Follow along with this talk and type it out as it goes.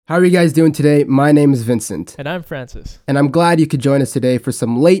How are you guys doing today? My name is Vincent. And I'm Francis. And I'm glad you could join us today for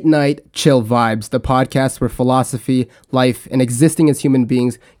some late night chill vibes, the podcast where philosophy, life, and existing as human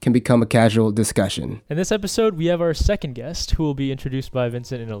beings can become a casual discussion. In this episode, we have our second guest, who will be introduced by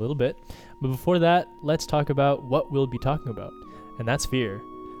Vincent in a little bit. But before that, let's talk about what we'll be talking about, and that's fear.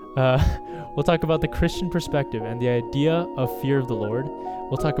 We'll talk about the Christian perspective and the idea of fear of the Lord.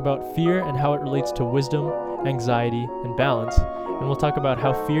 We'll talk about fear and how it relates to wisdom, anxiety, and balance. And we'll talk about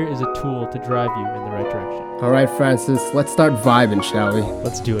how fear is a tool to drive you in the right direction. All right, Francis, let's start vibing, shall we?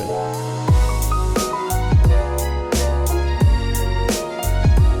 Let's do it.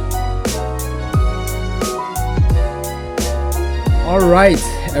 All right,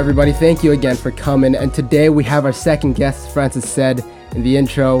 everybody, thank you again for coming. And today we have our second guest, Francis said in the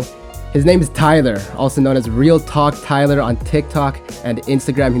intro. His name is Tyler, also known as Real Talk Tyler on TikTok and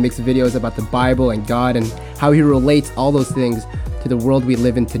Instagram. He makes videos about the Bible and God and how he relates all those things to the world we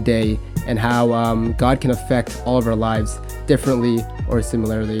live in today and how God can affect all of our lives differently or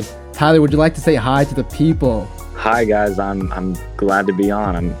similarly. Tyler, would you like to say hi to the people? Hi guys, I'm glad to be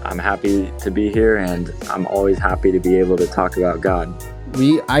on. I'm happy to be here, and I'm always happy to be able to talk about God.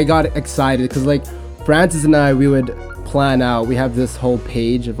 I got excited because Francis and I, we would plan out. We have this whole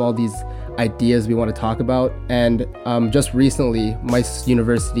page of all these ideas we want to talk about, and just recently my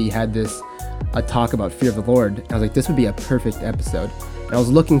university had a talk about fear of the Lord. And I was like, this would be a perfect episode. And I was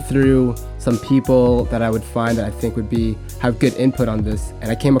looking through some people that I would find that I think would have good input on this, and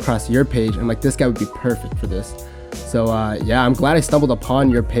I came across your page. And I'm like, this guy would be perfect for this. So I'm glad I stumbled upon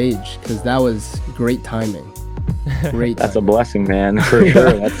your page because that was great timing. Great. That's a blessing, man, for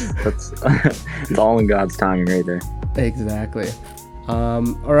sure. That's it's all in God's timing right there. Exactly. All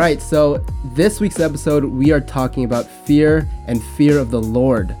right, so this week's episode, we are talking about fear and fear of the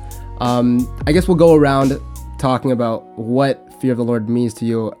Lord. I guess we'll go around talking about what fear of the Lord means to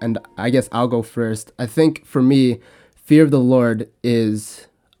you, and I guess I'll go first. I think for me, fear of the Lord is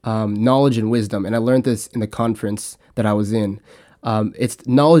knowledge and wisdom, and I learned this in the conference that I was in. It's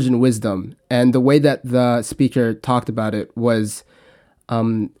knowledge and wisdom, and the way that the speaker talked about it was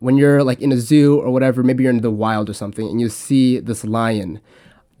when you're like in a zoo or whatever, maybe you're in the wild or something, and you see this lion.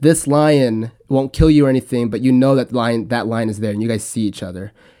 This lion won't kill you or anything, but you know that lion is there, and you guys see each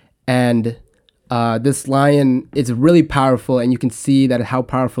other. And this lion is really powerful, and you can see that how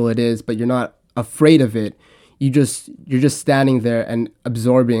powerful it is, but you're not afraid of it. You're just standing there and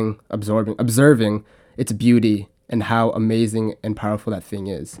observing its beauty and how amazing and powerful that thing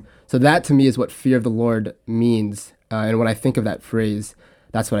is. So that to me is what fear of the Lord means. And when I think of that phrase,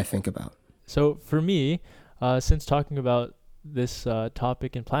 that's what I think about. So for me, since talking about this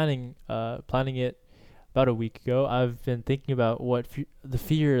topic and planning it about a week ago, I've been thinking about what the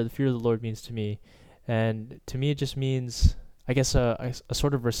fear of the Lord means to me. And to me, it just means, I guess, a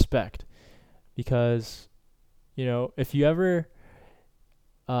sort of respect. Because, if you ever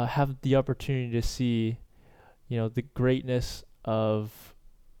have the opportunity to see, the greatness of,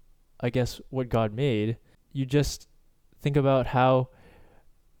 I guess, what God made, you just think about how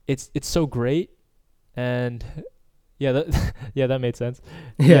it's so great. And yeah, that made sense.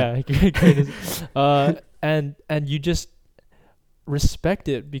 Yeah. Greatness. And you just respect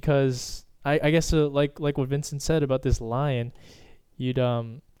it because I guess like what Vincent said about this lion,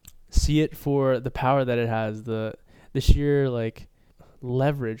 you'd see it for the power that it has, the sheer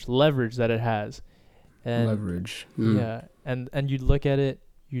leverage that it has, and leverage. Yeah, and you'd look at it,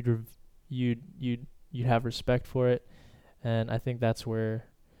 you'd have respect for it, and I think that's where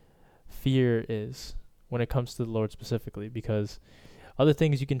fear is when it comes to the Lord specifically, because other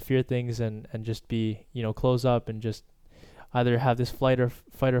things you can fear things and just be close up and just either have this fight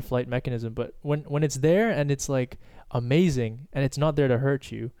or flight mechanism, but when it's there and it's amazing and it's not there to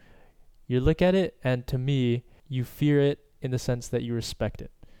hurt you, you look at it and to me you fear it in the sense that you respect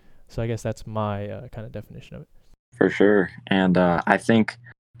it. So I guess that's my kind of definition of it. For sure. And I think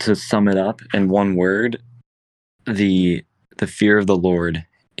to sum it up in one word, the fear of the Lord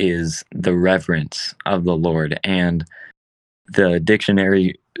is the reverence of the Lord, and the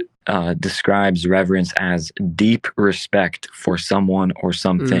dictionary describes reverence as deep respect for someone or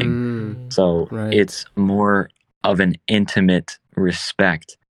something. So right. It's more of an intimate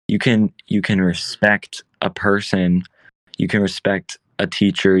respect. You can respect a person, you can respect a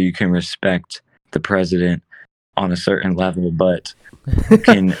teacher, you can respect the president on a certain level, but you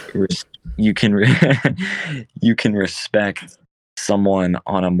can respect someone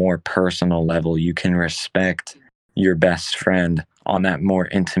on a more personal level. You can respect your best friend on that more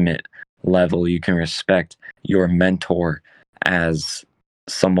intimate level. You can respect your mentor as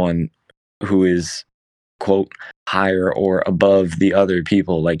someone who is quote higher or above the other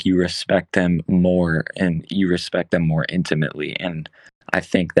people. Like you respect them more and you respect them more intimately. And I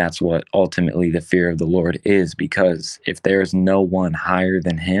think that's what ultimately the fear of the Lord is, because if there's no one higher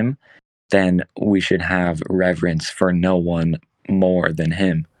than him, then we should have reverence for no one more than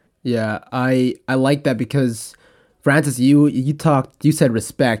him. Yeah, I like that because Francis, you said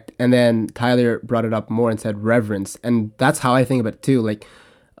respect, and then Tyler brought it up more and said reverence, and that's how I think about it too. Like,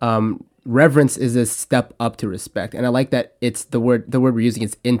 reverence is a step up to respect, and I like that it's the word we're using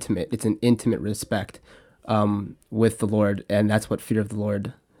is intimate. It's an intimate respect with the Lord, and that's what fear of the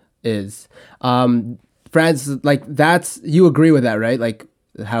Lord is. Francis, like that's you agree with that, right? Like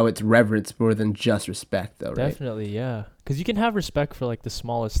how it's reverence more than just respect, though, right? Definitely, yeah. Because you can have respect for like the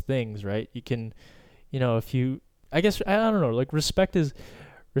smallest things, right? You can, if you, I guess I don't know, like respect is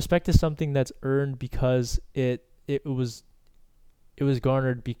something that's earned because it was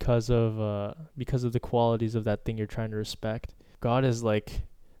garnered because of the qualities of that thing you're trying to respect. God is like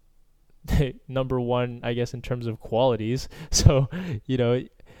number one, I guess, in terms of qualities. So, you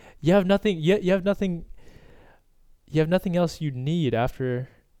have nothing. You have nothing. You have nothing else you need after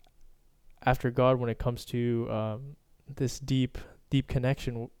God when it comes to this deep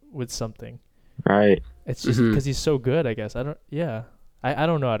connection with something. Right. It's just because he's so good, I guess. I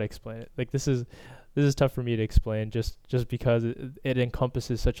don't know how to explain it. Like this is tough for me to explain just because it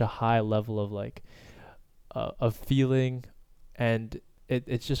encompasses such a high level of like of feeling, and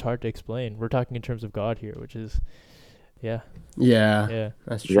it's just hard to explain. We're talking in terms of God here, which is yeah,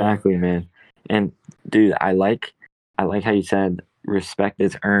 That's true. Exactly, man. And dude, I like how you said respect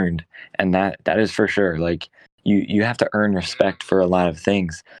is earned, and that is for sure. Like you have to earn respect for a lot of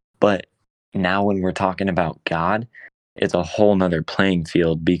things, but now when we're talking about God, it's a whole nother playing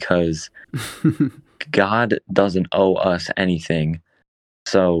field, because God doesn't owe us anything,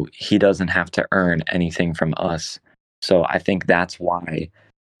 so he doesn't have to earn anything from us. So I think that's why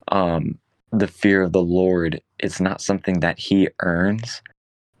the fear of the Lord, it's not something that he earns,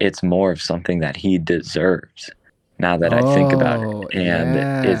 it's more of something that he deserves, now that I think about it.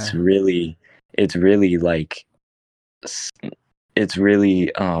 And it's really like it's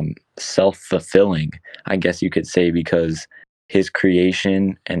really self-fulfilling, I guess you could say, because his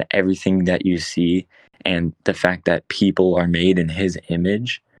creation and everything that you see and the fact that people are made in his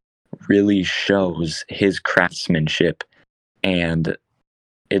image really shows his craftsmanship, and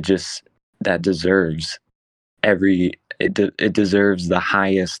it just that deserves it deserves the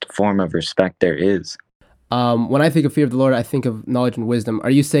highest form of respect there is. When I think of fear of the Lord, I think of knowledge and wisdom. Are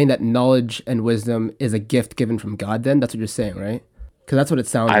you saying that knowledge and wisdom is a gift given from God then? That's what you're saying, right? Because that's what it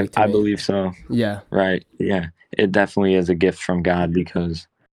sounds like to I me. believe so. Yeah. Right. Yeah. It definitely is a gift from God, because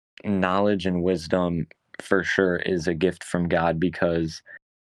knowledge and wisdom for sure is a gift from God, because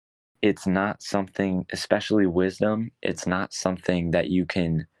it's not something, especially wisdom, it's not something that you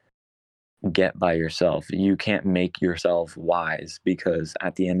can get by yourself. You can't make yourself wise, because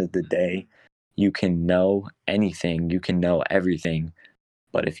at the end of the day, you can know anything, you can know everything,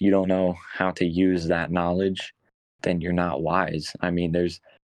 but if you don't know how to use that knowledge, then you're not wise. I mean,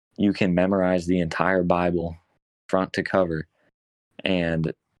 you can memorize the entire Bible front to cover,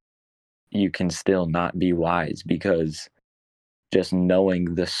 and you can still not be wise, because just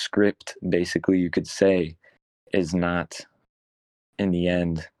knowing the script, basically, you could say, is not in the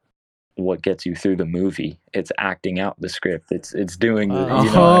end what gets you through the movie. It's acting out the script. It's doing the, Wow.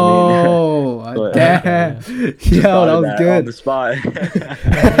 you know what I mean? Oh, But, damn. Yeah. just Yeah, thought that of was that on the good. spot.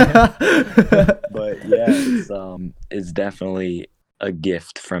 But yeah, it's definitely a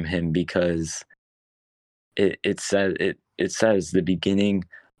gift from him, because it says the beginning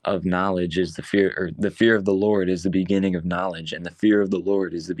of knowledge is the fear, or the fear of the Lord is the beginning of knowledge, and the fear of the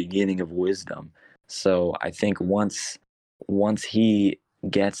Lord is the beginning of wisdom. So I think once he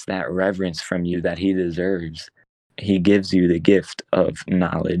gets that reverence from you that he deserves, he gives you the gift of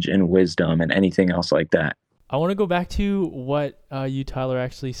knowledge and wisdom and anything else like that. I want to go back to what you, Tyler,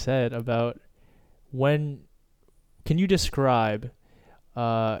 actually said about when. Can you describe?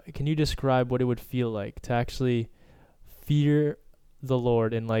 Can you describe what it would feel like to actually fear the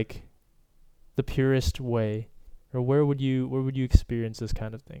Lord in like the purest way, or where would you experience this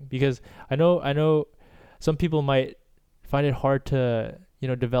kind of thing? Because I know some people might find it hard to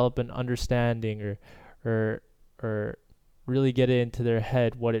develop an understanding or or really get it into their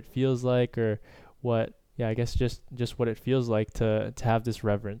head what it feels like, or what, yeah, I guess just what it feels like to have this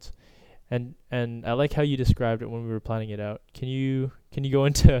reverence. And I like how you described it when we were planning it out. Can you go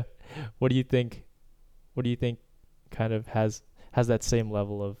into what do you think kind of has that same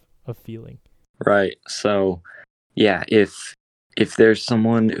level of feeling? Right. So yeah, if there's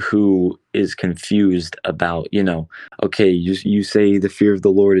someone who is confused about, okay, you say the fear of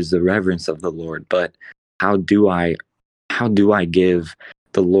the Lord is the reverence of the Lord, but how do I give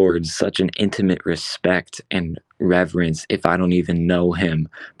the Lord such an intimate respect and reverence if I don't even know him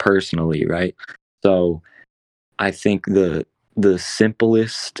personally, right? So I think the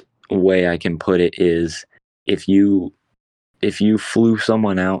simplest way I can put it is, if you flew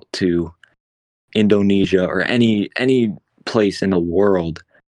someone out to Indonesia or any place in the world,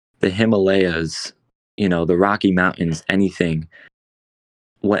 the Himalayas, the Rocky Mountains, anything,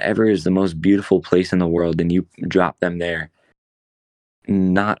 whatever is the most beautiful place in the world, and you drop them there,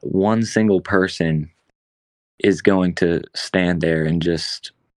 not one single person is going to stand there and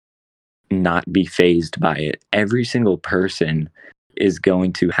just not be fazed by it. Every single person is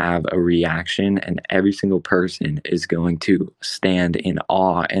going to have a reaction, and every single person is going to stand in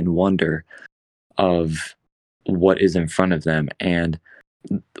awe and wonder of what is in front of them. And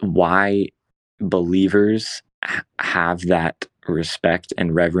why believers have that respect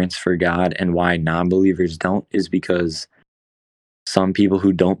and reverence for God and why non-believers don't is because some people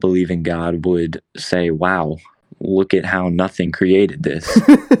who don't believe in God would say, wow, look at how nothing created this.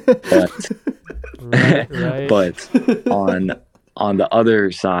 But Right. but on the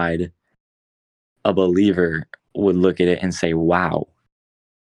other side, a believer would look at it and say, wow,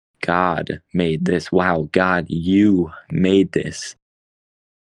 God made this. Wow, God, you made this.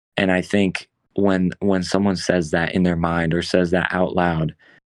 And I think when someone says that in their mind or says that out loud,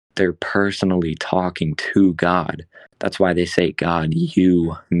 they're personally talking to God. That's why they say, God,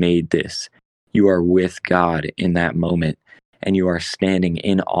 you made this. You are with God in that moment, and you are standing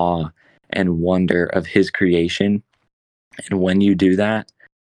in awe and wonder of his creation. And when you do that,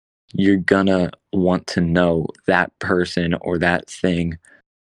 you're gonna want to know that person or that thing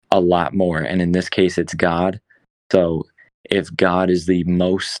a lot more. And in this case, it's God. So if God is the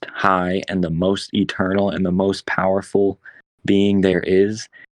most high and the most eternal and the most powerful being there is,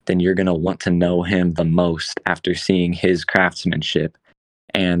 then you're going to want to know him the most after seeing his craftsmanship.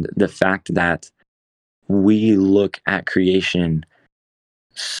 And the fact that we look at creation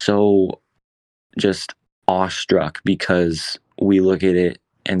so just awestruck because we look at it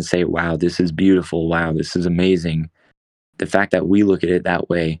and say, wow, this is beautiful. Wow, this is amazing. The fact that we look at it that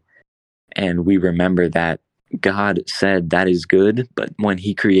way and we remember that God said that is good, but when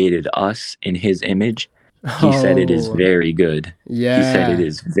he created us in his image, he said it is very good. Yeah. He said it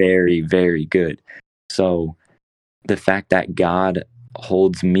is very, very good. So the fact that God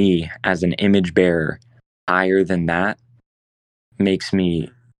holds me as an image bearer higher than that makes me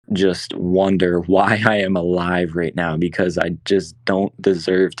just wonder why I am alive right now, because I just don't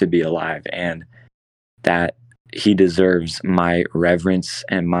deserve to be alive, and that he deserves my reverence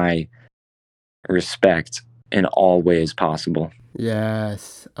and my respect in all ways possible.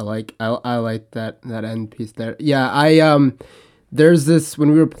 Yes, I like that end piece there. Yeah, I there's this,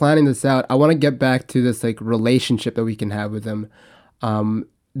 when we were planning this out, I want to get back to this like relationship that we can have with him.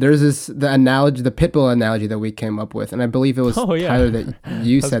 There's the analogy, the pit bull analogy that we came up with, and I believe it was Tyler that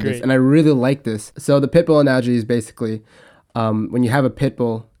you said great. this, and I really like this. So the pit bull analogy is basically when you have a pit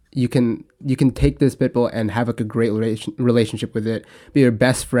bull, you can take this pit bull and have like a great relationship with it, be your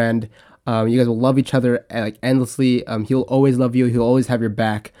best friend. You guys will love each other like endlessly. He'll always love you. He'll always have your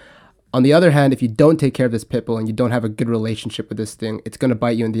back. On the other hand, if you don't take care of this pit bull and you don't have a good relationship with this thing, it's going to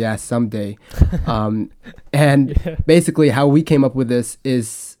bite you in the ass someday. Basically how we came up with this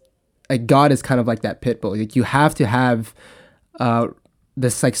is like God is kind of like that pit bull. Like you have to have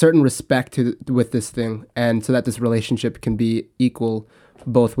this like certain respect with this thing, and so that this relationship can be equal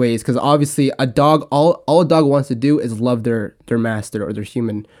both ways. Because obviously a dog, all a dog wants to do is love their master or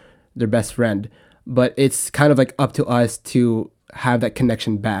their best friend, but it's kind of like up to us to have that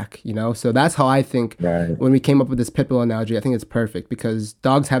connection back, so that's how I think. Right. When we came up with this pit bull analogy, I think it's perfect, because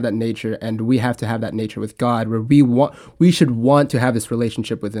dogs have that nature and we have to have that nature with God, where we should want to have this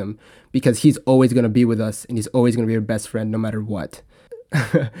relationship with him, because he's always going to be with us and he's always going to be our best friend no matter what.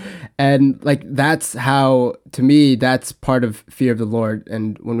 And like that's how, to me, that's part of fear of the Lord.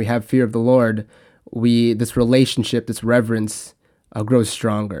 And when we have fear of the Lord, this relationship, this reverence grows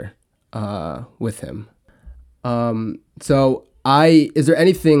stronger with him. So is there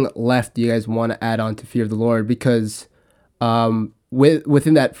anything left you guys want to add on to fear of the Lord? Because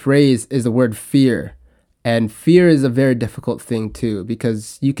within that phrase is the word fear, and fear is a very difficult thing too,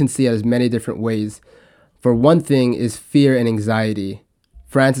 because you can see it as many different ways. For one thing is fear and anxiety.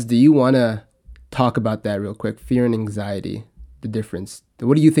 Francis, do you want to talk about that real quick? Fear and anxiety, the difference.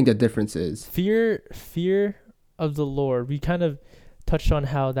 What do you think the difference is? Fear of the Lord. We kind of touched on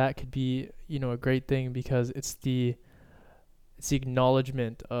how that could be, a great thing, because it's it's the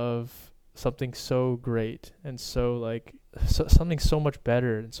acknowledgement of something so great and so like something so much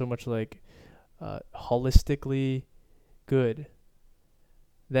better and so much like holistically good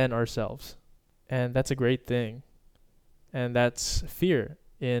than ourselves. And that's a great thing. And that's fear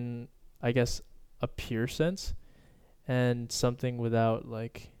in, I guess, a pure sense, and something without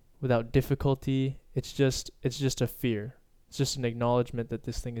difficulty. It's just a fear. It's just an acknowledgement that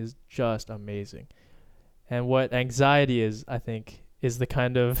this thing is just amazing. And what anxiety is, I think, is the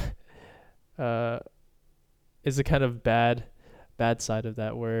kind of bad side of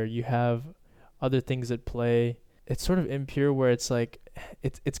that, where you have other things at play. It's sort of impure, where it's like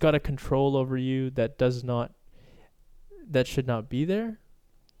it's got a control over you that should not be there,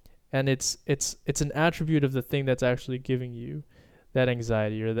 and it's an attribute of the thing that's actually giving you that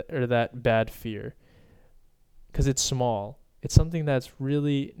anxiety or that bad fear, because it's small. It's something that's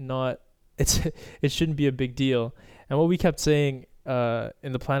really not. It shouldn't be a big deal. And what we kept saying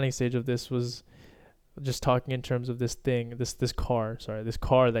in the planning stage of this was just talking in terms of this car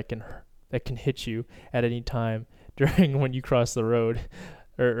that can hit you at any time during when you cross the road,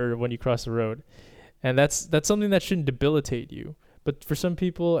 or when you cross the road. And that's something that shouldn't debilitate you. But for some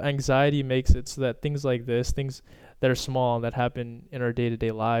people, anxiety makes it so that things like this, things that are small that happen in our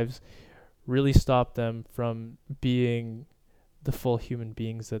day-to-day lives, really stop them from being the full human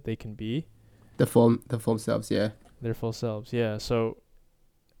beings that they can be. The full selves, yeah. Their full selves, yeah. So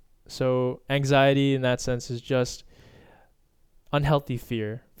anxiety in that sense is just unhealthy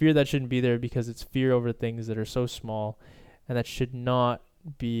fear that shouldn't be there, because it's fear over things that are so small and that should not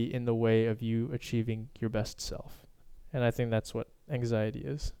be in the way of you achieving your best self. And I think that's what anxiety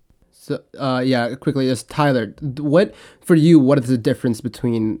is. So quickly, just Tyler, what is the difference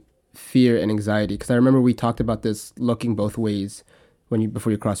between fear and anxiety? Because I remember we talked about this looking both ways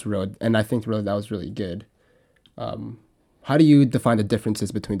before you cross the road, and I think really that was really good. How do you define the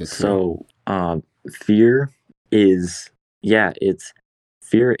differences between the two? So fear is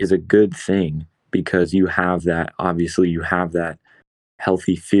fear is a good thing, because you have that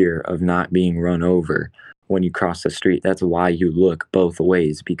healthy fear of not being run over when you cross the street. That's why you look both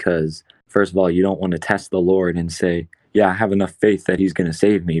ways, because first of all, you don't want to test the Lord and say, yeah, I have enough faith that he's going to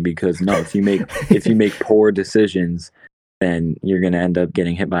save me, because no, if you make poor decisions, then you're going to end up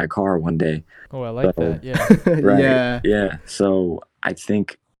getting hit by a car one day. Oh, I like that. Yeah. Right. Yeah. So I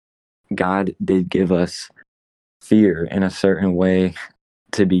think God did give us fear in a certain way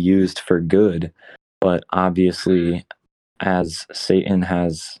to be used for good, but obviously, as Satan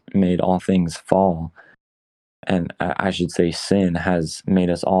has made all things fall, and I should say sin has made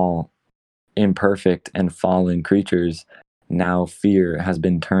us all imperfect and fallen creatures, now fear has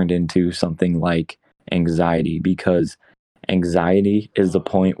been turned into something like anxiety, because anxiety is the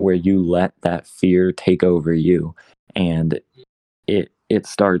point where you let that fear take over you, and it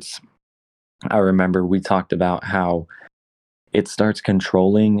starts. I remember we talked about how it starts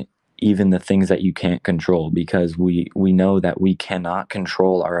controlling even the things that you can't control, because we know that we cannot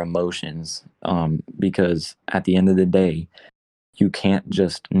control our emotions, because at the end of the day, you can't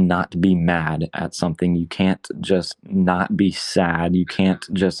just not be mad at something. You can't just not be sad. You can't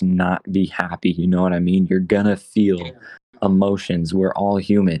just not be happy. You know what I mean? You're gonna feel emotions. We're all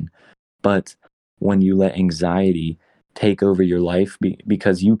human. But when you let anxiety take over your life,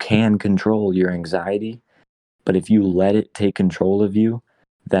 because you can control your anxiety, but if you let it take control of you,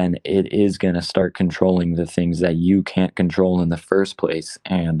 then it is going to start controlling the things that you can't control in the first place.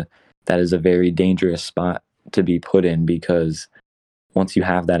 And that is a very dangerous spot to be put in, because once you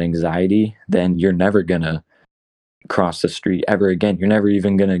have that anxiety, then you're never going to cross the street ever again. You're never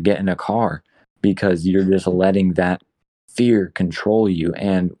even going to get in a car, because you're just letting that fear control you.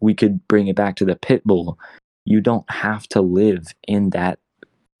 And we could bring it back to the pit bull. You don't have to live in that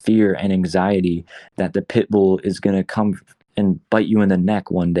fear and anxiety that the pit bull is going to come and bite you in the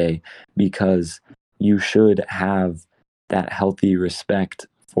neck one day, because you should have that healthy respect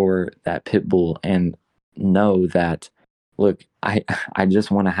for that pit bull and know that, look, I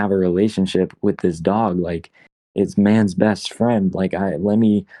just want to have a relationship with this dog. Like, it's man's best friend. Like, let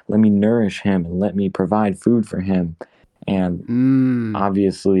me nourish him and let me provide food for him. And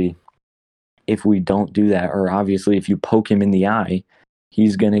obviously, if we don't do that, or obviously if you poke him in the eye,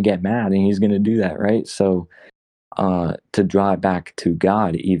 he's going to get mad and he's going to do that, right? So to draw it back to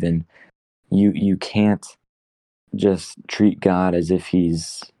God, even, you can't just treat God as if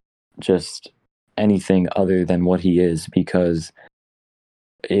he's just anything other than what he is, because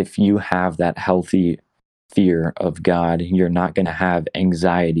if you have that healthy fear of God, you're not going to have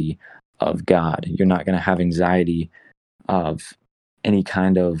anxiety of God. You're not going to have anxiety of any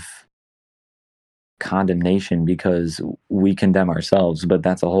kind of condemnation because we condemn ourselves, but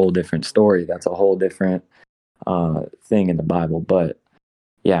that's a whole different story. That's a whole different thing in the Bible. But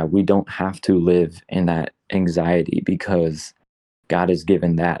yeah, we don't have to live in that anxiety because God has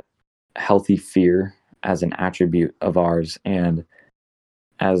given that healthy fear as an attribute of ours. And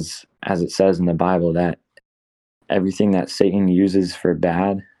as it says in the Bible, that everything that Satan uses for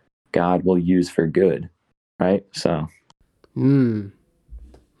bad, God will use for good. Right? So Mm.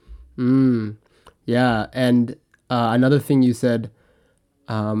 Mm. Yeah, and another thing you said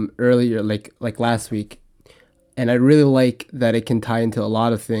earlier, like last week, and I really like that it can tie into a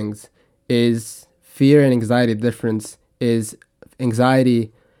lot of things, is fear and anxiety. The difference is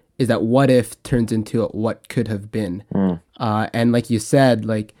anxiety is that what if turns into a what could have been. And like you said,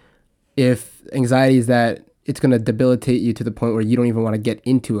 like if anxiety is that it's going to debilitate you to the point where you don't even want to get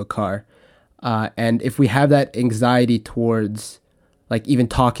into a car. And if we have that anxiety towards like even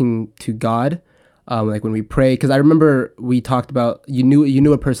talking to God, like when we pray, because I remember we talked about you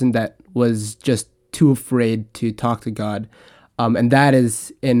knew a person that was just too afraid to talk to God, and that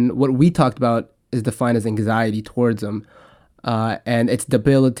is in what we talked about is defined as anxiety towards him, and it's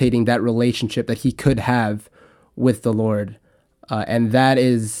debilitating that relationship that he could have with the Lord, and that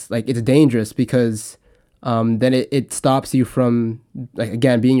is like it's dangerous because then it stops you from like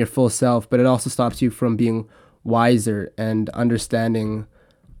again being your full self, but it also stops you from being wiser and understanding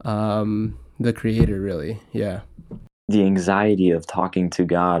the creator really. Yeah. the anxiety of talking to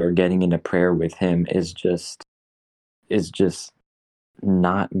God or getting into prayer with him is just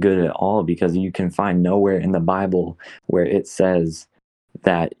not good at all, because you can find nowhere in the Bible where it says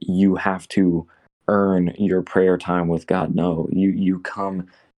that you have to earn your prayer time with God. No, you come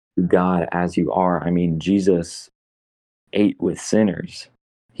to God as you are. I mean, Jesus ate with sinners.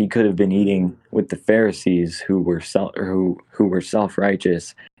 He could have been eating with the Pharisees who were who were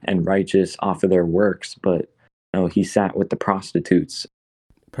self-righteous and righteous off of their works, but no, he sat with the prostitutes.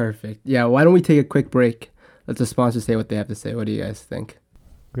 Perfect. Yeah, why don't we take a quick break? Let the sponsors say what they have to say. What do you guys think?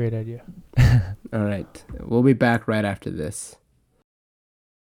 Great idea. All right. We'll be back right after this.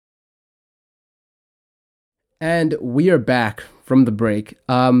 And we are back from the break.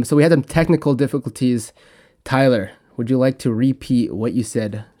 So we had some technical difficulties. Tyler, would you like to repeat what you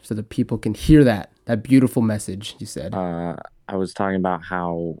said so that people can hear that beautiful message you said? I was talking about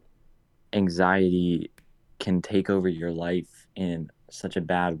how anxiety can take over your life in such a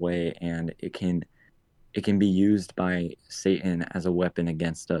bad way, and it can be used by Satan as a weapon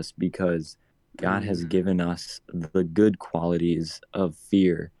against us, because God has given us the good qualities of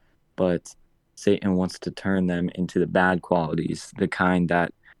fear, but Satan wants to turn them into the bad qualities, the kind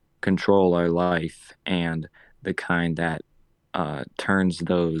that control our life and the kind that turns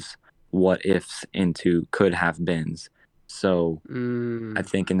those what ifs into could have beens. So I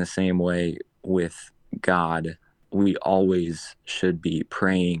think in the same way with God, we always should be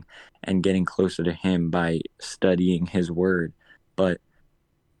praying and getting closer to him by studying his word. But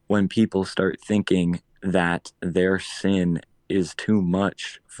when people start thinking that their sin is too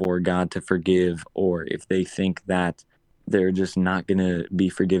much for God to forgive, or if they think that they're just not going to be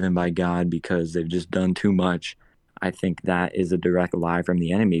forgiven by God because they've just done too much, I think that is a direct lie from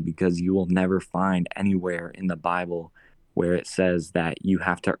the enemy, because you will never find anywhere in the Bible where it says that you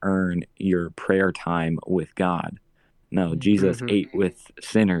have to earn your prayer time with God. No, Jesus ate with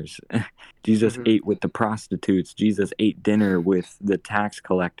sinners. Jesus ate with the prostitutes. Jesus ate dinner with the tax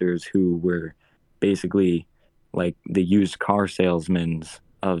collectors who were basically like the used car salesmen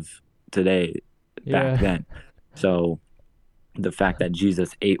of today back Yeah. then. So the fact that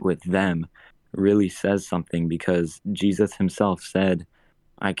Jesus ate with them really says something, because Jesus himself said,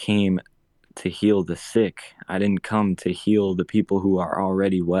 I came to heal the sick. I didn't come to heal the people who are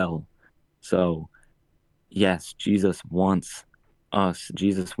already well. So yes, Jesus wants us.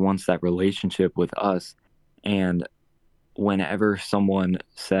 Jesus wants that relationship with us. And whenever someone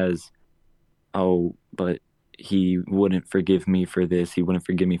says, oh, but he wouldn't forgive me for this, he wouldn't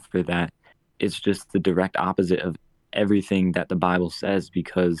forgive me for that, it's just the direct opposite of everything that the Bible says,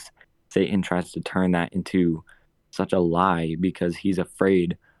 because Satan tries to turn that into such a lie, because he's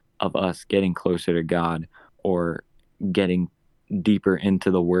afraid of us getting closer to God or getting deeper into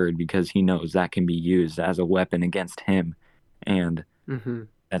the word, because he knows that can be used as a weapon against him, and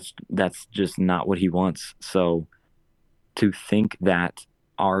that's just not what he wants. So to think that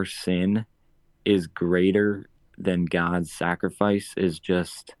our sin is greater than God's sacrifice is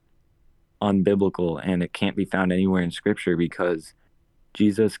just unbiblical, and it can't be found anywhere in scripture, because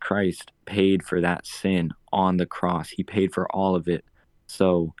Jesus Christ paid for that sin on the cross. He paid for all of it.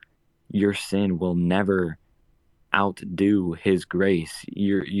 So your sin will never outdo his grace.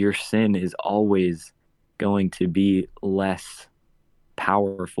 Your sin is always going to be less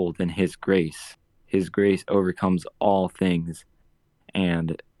powerful than his grace. His grace overcomes all things.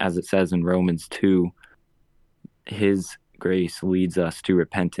 And as it says in Romans 2, his grace leads us to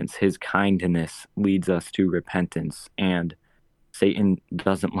repentance. His kindness leads us to repentance. And Satan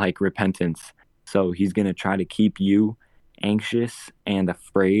doesn't like repentance. So he's going to try to keep you anxious and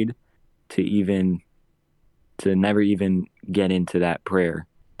afraid to never even get into that prayer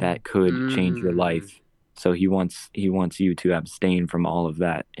that could change your life. So he wants you to abstain from all of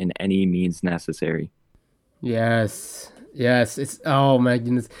that in any means necessary. Yes. Yes. It's, oh my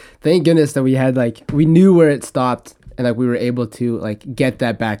goodness. Thank goodness that we had, like, we knew where it stopped and like we were able to like get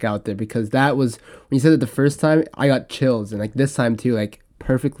that back out there, because that was, when you said it the first time, I got chills, and like this time too, like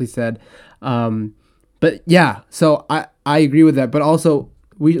perfectly said. But yeah, so I agree with that, but also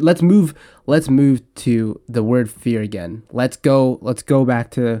let's move to the word fear again. Let's go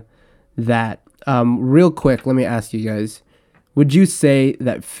back to that. Real quick, let me ask you guys, would you say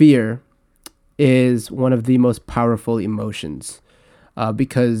that fear is one of the most powerful emotions?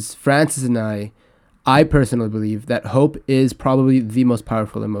 Because Francis and I personally believe that hope is probably the most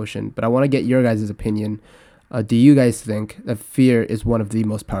powerful emotion, but I want to get your guys' opinion. Do you guys think that fear is one of the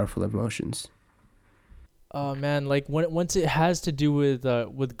most powerful emotions? Oh man, like once it has to do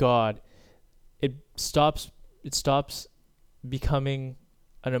with God, it stops becoming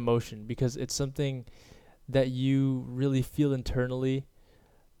an emotion, because it's something that you really feel internally,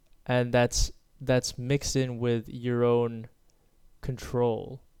 and that's mixed in with your own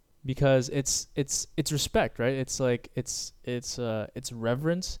control, because it's respect, right? It's like it's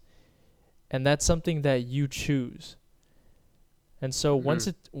reverence, and that's something that you choose. And so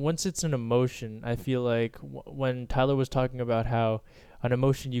once it's an emotion, I feel like when Tyler was talking about how an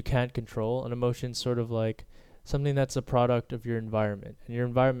emotion you can't control, an emotion sort of like something that's a product of your environment, and your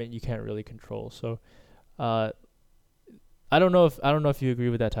environment you can't really control. So uh, I don't know if you agree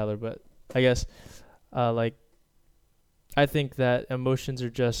with that, Tyler, but I guess like I think that emotions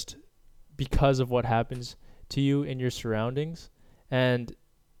are just because of what happens to you in your surroundings, and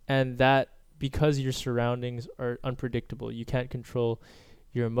that because your surroundings are unpredictable, you can't control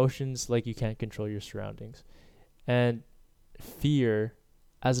your emotions like you can't control your surroundings. And fear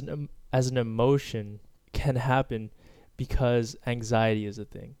as an emotion can happen because anxiety is a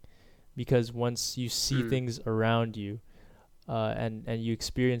thing. Because once you see things around you, and you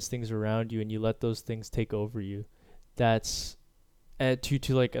experience things around you, and you let those things take over you, that's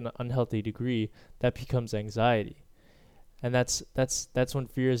to like an unhealthy degree, that becomes anxiety. And that's when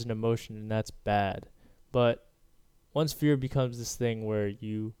fear is an emotion, and that's bad. But once fear becomes this thing where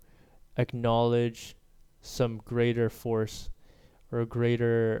you acknowledge some greater force, or a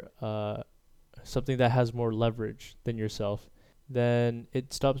greater something that has more leverage than yourself, then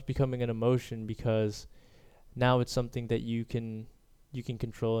it stops becoming an emotion, because now it's something that you can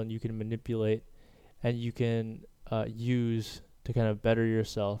control, and you can manipulate, and you can use to kind of better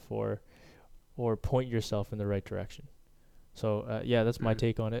yourself, or point yourself in the right direction. So yeah, that's my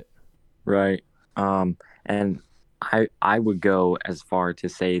take on it. Right. And I would go as far to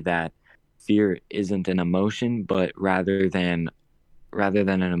say that fear isn't an emotion, but rather than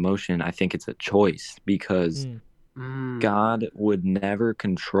an emotion, I think it's a choice, because God would never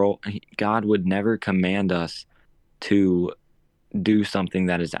command us to do something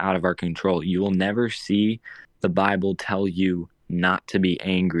that is out of our control. You will never see the Bible tell you not to be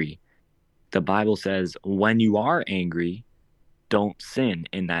angry. The Bible says when you are angry, don't sin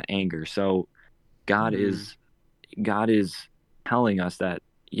in that anger. So God is telling us that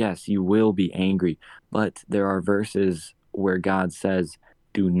yes, you will be angry, but there are verses where God says,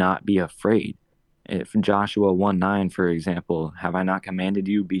 "Do not be afraid." If Joshua 1:9, for example, have I not commanded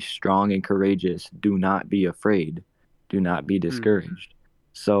you, be strong and courageous, do not be afraid, do not be discouraged.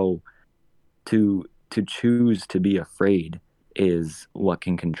 So to choose to be afraid is what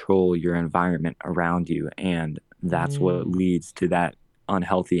can control your environment around you, and that's what leads to that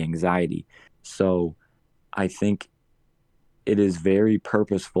unhealthy anxiety. So I think it is very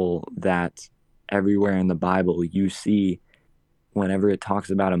purposeful that everywhere in the Bible you see, whenever it talks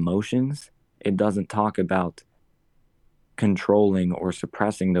about emotions, it doesn't talk about controlling or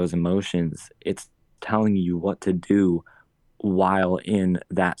suppressing those emotions. It's telling you what to do while in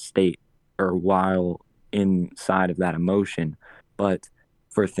that state, or while inside of that emotion. But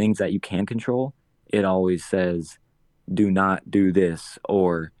for things that you can control, it always says, do not do this,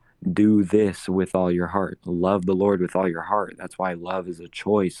 or do this with all your heart. Love the Lord with all your heart. That's why love is a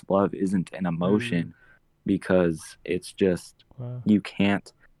choice. Love isn't an emotion, because it's just Wow. you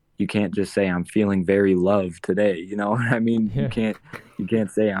can't you can't just say I'm feeling very loved today. You know what I mean? Yeah. You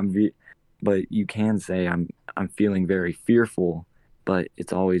can't say but you can say I'm feeling very fearful, but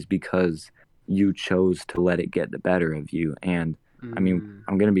it's always because you chose to let it get the better of you. And I mean, Mm.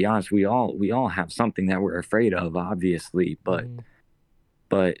 I'm gonna be honest, we all have something that we're afraid of, obviously, Mhm.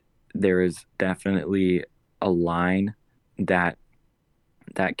 but there is definitely a line that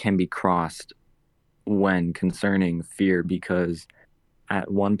can be crossed when concerning fear, because at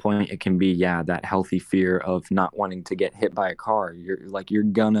one point it can be, yeah, that healthy fear of not wanting to get hit by a car. You're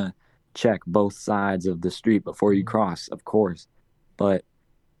gonna check both sides of the street before you Mhm. cross, of course, but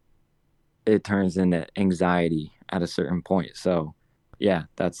it turns into anxiety at a certain point. So yeah,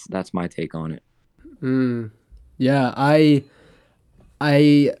 that's my take on it. Mm. Yeah, I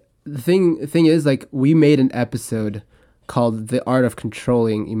the thing is, like, we made an episode called The Art of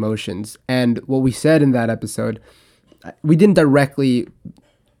Controlling Emotions, and what we said in that episode, we didn't directly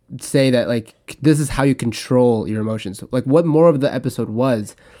say that, like, this is how you control your emotions. Like, what more of the episode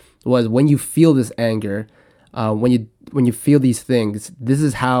was when you feel this anger, when you feel these things, this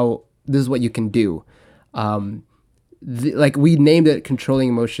is what you can do. Um, like, we named it controlling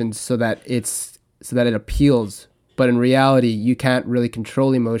emotions so that it appeals, but in reality you can't really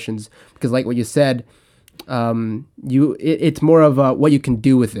control emotions, because, like what you said, it's more of what you can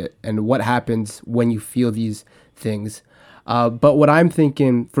do with it and what happens when you feel these things. But what I'm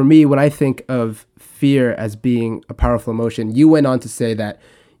thinking, for me, when I think of fear as being a powerful emotion, you went on to say that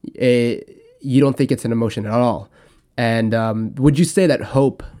you don't think it's an emotion at all. And would you say that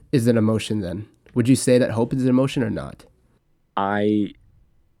hope is an emotion then? Would you say that hope is an emotion or not? I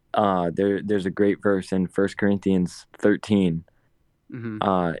there's a great verse in 1 Corinthians 13.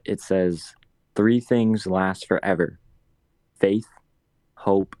 Mm-hmm. It says, three things last forever: faith,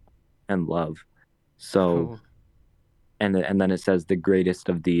 hope, and love. So, Oh. and then it says the greatest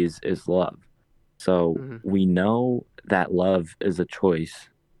of these is love. So Mm-hmm. we know that love is a choice,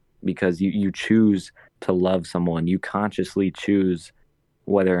 because you choose to love someone. You consciously choose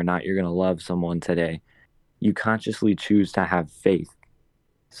whether or not you're going to love someone today. You consciously choose to have faith.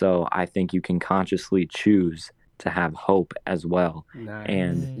 So I think you can consciously choose to have hope as well. Nice.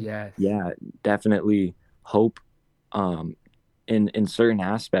 And Mm. Yes. yeah, definitely hope, um in certain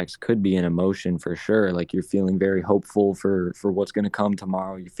aspects, could be an emotion for sure. Like, you're feeling very hopeful for what's going to come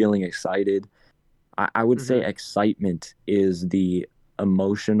tomorrow. You're feeling excited. I would say Mm-hmm. excitement is the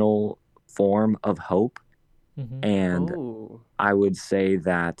emotional form of hope. Mhm. And Oh. I would say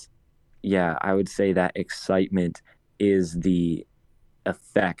that, yeah, I would say that excitement is the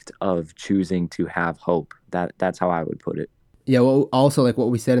effect of choosing to have hope. That's how I would put it. Yeah, well, also, like what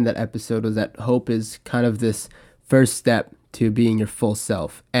we said in that episode was that hope is kind of this first step to being your full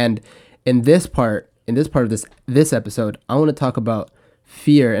self. And in this part of this episode, I want to talk about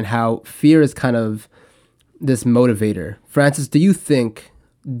fear and how fear is kind of this motivator. Francis, do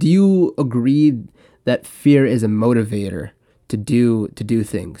you agree that fear is a motivator to do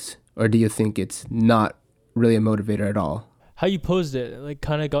things, or do you think it's not really a motivator at all? How you posed it, like,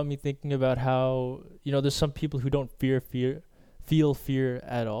 kind of got me thinking about how, there's some people who don't feel fear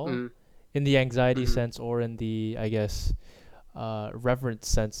at all, in the anxiety Mm-hmm. sense, or in the, I guess, reverence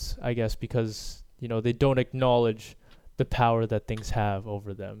sense, I guess, because they don't acknowledge the power that things have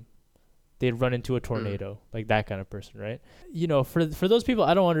over them. They'd run into a tornado, like that kind of person, right? For those people,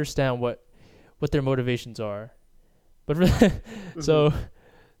 I don't understand what their motivations are, but Mm-hmm. so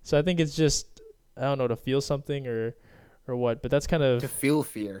so I think it's just, I don't know, to feel something or what, but that's kind To of, feel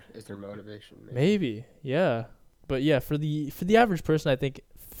fear is their motivation, maybe. maybe, yeah. But yeah, for the average person, I think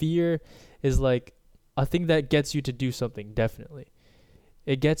fear is like a thing that gets you to do something. Definitely,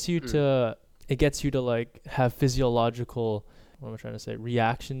 it gets you Mm. to it gets you to, like, have physiological, what am I trying to say,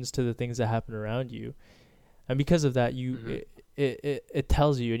 reactions to the things that happen around you, and because of that, Mm-hmm. it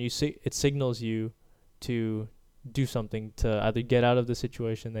tells you, and it signals you to do something, to either get out of the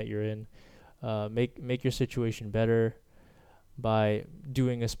situation that you're in, make your situation better by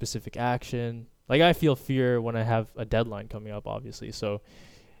doing a specific action. Like, I feel fear when I have a deadline coming up, obviously. So,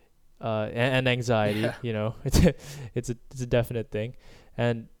 and anxiety, Yeah. it's a definite thing,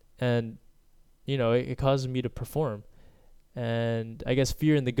 and and it causes me to perform, and I guess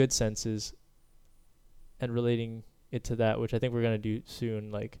fear in the good senses, and relating it to that, which I think we're gonna do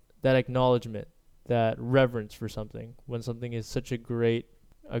soon, like that acknowledgement, that reverence for something, when something is such a great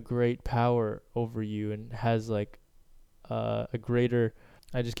power over you, and has, like, a greater,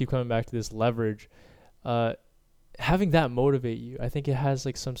 I just keep coming back to this leverage, uh having that motivate you, I think it has,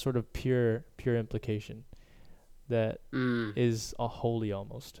 like, some sort of pure implication that Mm. is a holy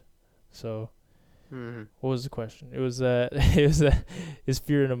almost. So Mhm. What was the question? It was is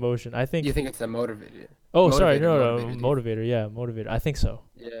fear an emotion? I think. You think it's a motivator? Oh, sorry, no, Motivator. motivator. Yeah, motivator. I think so.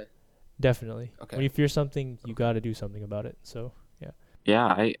 Yeah. Definitely. When Okay. you fear something, you Okay. got to do something about it. So yeah.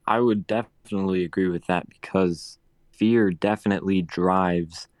 Yeah, I would definitely agree with that because fear definitely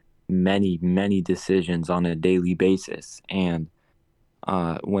drives many, many decisions on a daily basis. And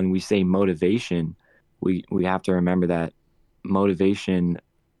when we say motivation, we have to remember that motivation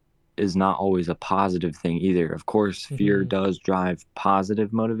is not always a positive thing either. Of course, fear Mhm. does drive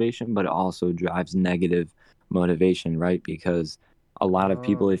positive motivation, but it also drives negative motivation, right? Because a lot of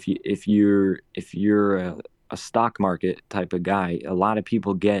people, Oh. if you're a stock market type of guy, a lot of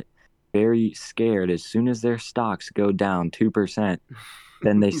people get very scared as soon as their stocks go down 2%,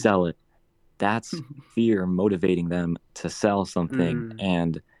 then they sell it. That's fear motivating them to sell something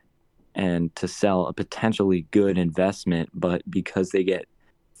Mm. and to sell a potentially good investment, but because they get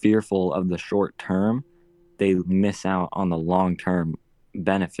fearful of the short term, they miss out on the long term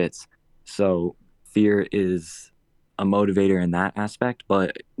benefits. So fear is a motivator in that aspect,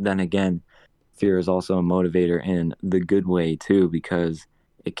 but then again, fear is also a motivator in the good way too, because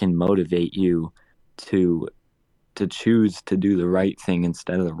it can motivate you to choose to do the right thing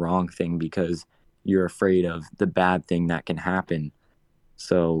instead of the wrong thing because you're afraid of the bad thing that can happen.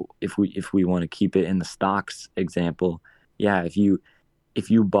 So if we want to keep it in the stocks example, yeah, if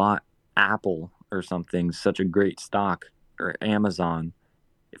you bought Apple or something, such a great stock, or Amazon,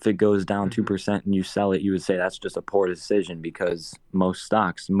 if it goes down Mhm. 2% and you sell it, you would say that's just a poor decision because most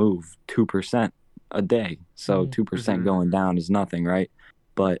stocks move 2% a day. So Mhm. 2% Mhm. going down is nothing, right?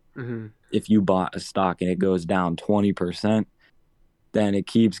 But Mhm. if you bought a stock and it goes down 20%, then it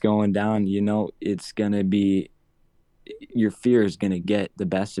keeps going down, it's going to be your fear is going to get the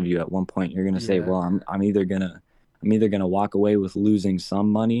best of you at one point. You're going to say, Yeah. well, I'm either going to walk away with losing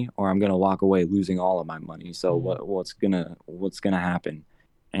some money or I'm going to walk away losing all of my money. So Mhm. what's going to happen?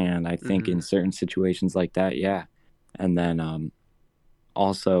 And I think in Mhm. certain situations like that, yeah. And then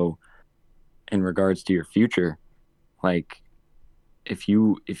also in regards to your future, like if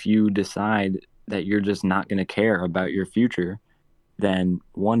you decide that you're just not going to care about your future, then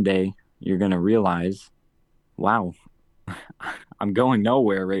one day you're going to realize, wow, I'm going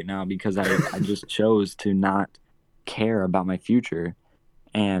nowhere right now because I just chose to not care about my future.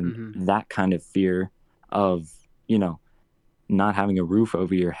 And Mhm. that kind of fear of, you know, not having a roof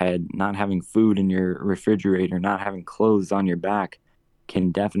over your head, not having food in your refrigerator, not having clothes on your back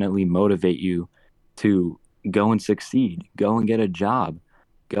can definitely motivate you to go and succeed, go and get a job,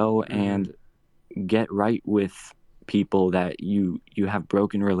 go Mhm. and get right with people that you have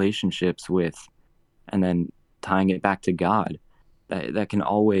broken relationships with, and then tying it back to God. That can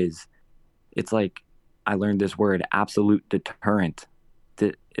always, it's like I learned this word, absolute deterrent.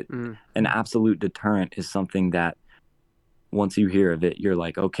 That Mm. an absolute deterrent is something that once you hear of it, you're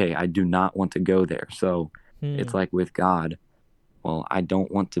like, okay, I do not want to go there. So it's Hmm. like with God, well, I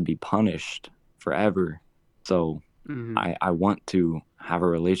don't want to be punished forever. So Mhm. I want to have a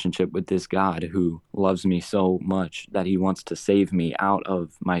relationship with this God who loves me so much that he wants to save me out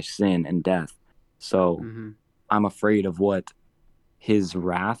of my sin and death. So Mhm. I'm afraid of what his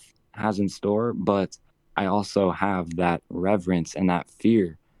wrath has in store, but I also have that reverence and that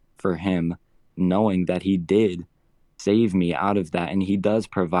fear for him, knowing that he did save me out of that and he does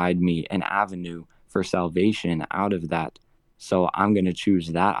provide me an avenue for salvation out of that. So I'm going to choose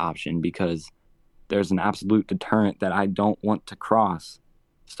that option because there's an absolute deterrent that I don't want to cross.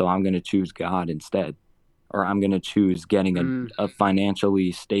 So I'm going to choose God instead. Or I'm going to choose getting Mm. a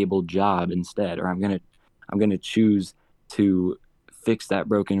financially stable job instead. Or I'm going to choose to fix that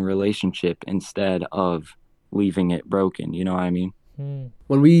broken relationship instead of leaving it broken. You know what I mean? Hmm.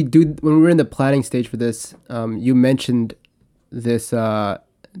 When we were in the planning stage for this, you mentioned this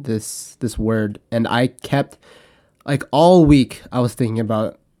this word, and I kept like all week I was thinking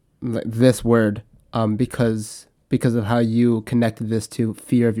about this word because of how you connected this to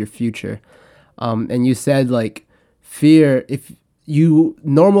fear of your future. And you said like fear if you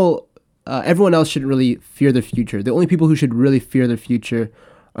normal everyone else shouldn't really fear their future. The only people who should really fear their future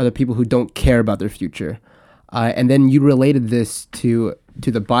are the people who don't care about their future. And then you related this to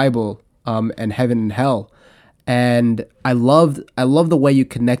the Bible and heaven and hell, and I love the way you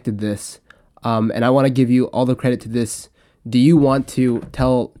connected this, and I want to give you all the credit to this. Do you want to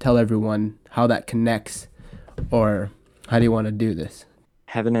tell everyone how that connects, or how do you want to do this?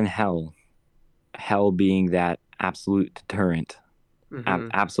 Heaven and hell being that absolute deterrent, Mm-hmm.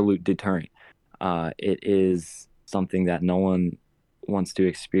 absolute deterrent. It is something that no one wants to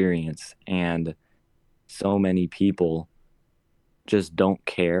experience. And so many people just don't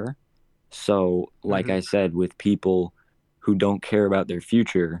care So, like I said, with people who don't care about their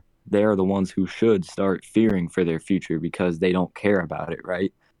future, they are the ones who should start fearing for their future because they don't care about it,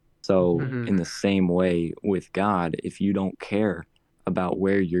 right? So, Mhm. in the same way with God, if you don't care about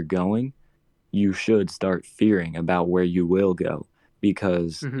where you're going, you should start fearing about where you will go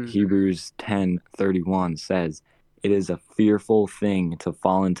because Hebrews 10:31 says, "It is a fearful thing to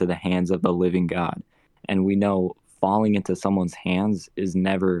fall into the hands of the living God." And we know falling into someone's hands is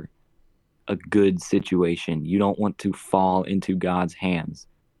never a good situation. You don't want to fall into God's hands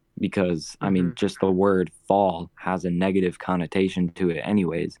because, I mean, just the word fall has a negative connotation to it,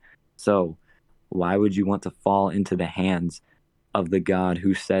 anyways. So, why would you want to fall into the hands of the God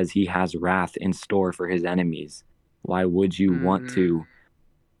who says he has wrath in store for his enemies? Why would you want to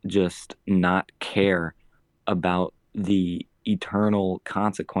just not care about the eternal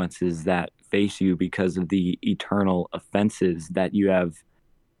consequences that face you because of the eternal offenses that you have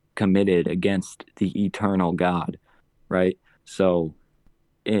committed against the eternal God, right? So,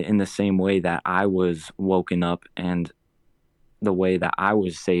 in the same way that I was woken up and the way that I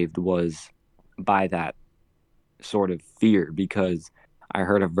was saved was by that sort of fear because I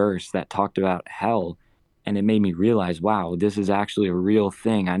heard a verse that talked about hell and it made me realize, wow, this is actually a real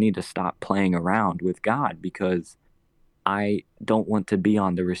thing. I need to stop playing around with God because I don't want to be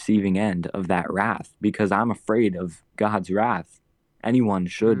on the receiving end of that wrath because I'm afraid of God's wrath. Anyone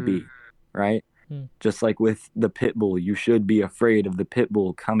should be, right? Mm. Just like with the pit bull, you should be afraid of the pit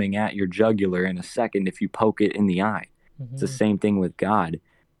bull coming at your jugular in a second if you poke it in the eye. It's the same thing with God.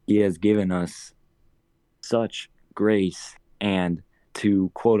 He has given us such grace, and to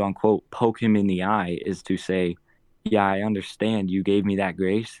quote unquote poke him in the eye is to say, yeah, I understand you gave me that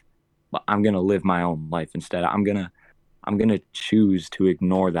grace, but I'm going to live my own life instead. I'm going to choose to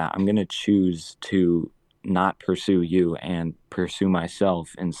ignore that. I'm going to choose to not pursue you and pursue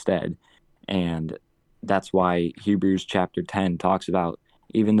myself instead. And that's why Hebrews chapter 10 talks about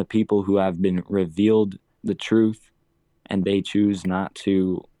even the people who have been revealed the truth and they choose not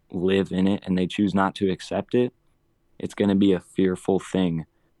to live in it and they choose not to accept it. It's going to be a fearful thing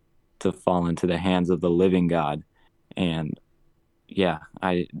to fall into the hands of the living God. And yeah,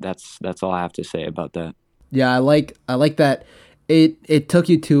 that's all I have to say about that. Yeah, I like that. It took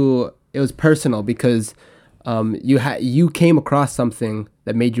you to, it was personal because you came across something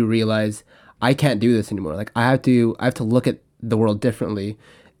that made you realize I can't do this anymore. Like I have to look at the world differently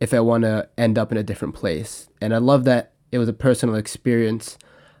if I want to end up in a different place. And I love that it was a personal experience.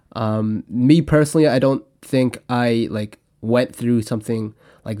 Me personally, I don't think I like went through something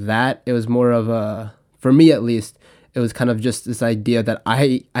like that. It was more of a, for me at least, it was kind of just this idea that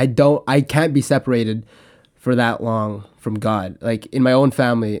I can't be separated for that long from God. Like in my own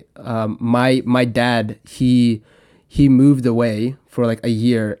family, my dad, he moved away for like a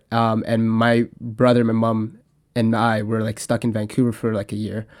year, and my brother, my mom, and I were like stuck in Vancouver for like a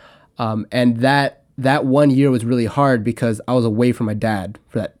year, and that 1 year was really hard because I was away from my dad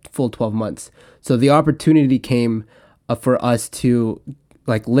for that full 12 months. So the opportunity came for us to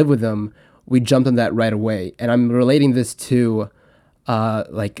like live with him. We jumped on that right away, and I'm relating this to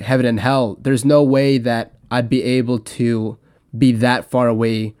like heaven and hell. There's no way that I'd be able to be that far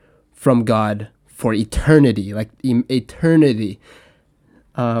away from God for eternity, like eternity.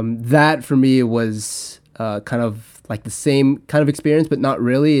 That for me was kind of like the same kind of experience, but not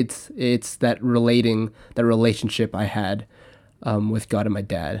really. It's that relationship I had with God and my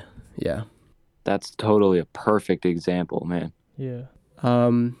dad. Yeah. That's totally a perfect example, man. Yeah.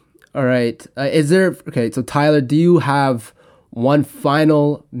 All right. Is there, okay, so Tyler, do you have one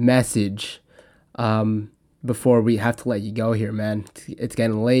final message before we have to let you go here, man? It's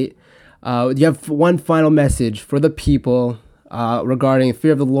getting late. Do you have one final message for the people regarding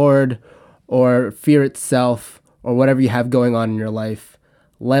fear of the Lord or fear itself or whatever you have going on in your life?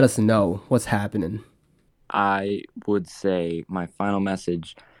 Let us know what's happening. I would say my final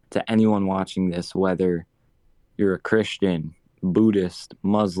message to anyone watching this, whether you're a Christian, Buddhist,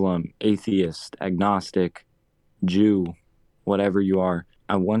 Muslim, atheist, agnostic, Jew, whatever you are,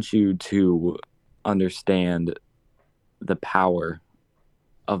 I want you to understand the power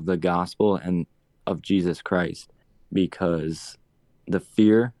of the gospel and of Jesus Christ, because the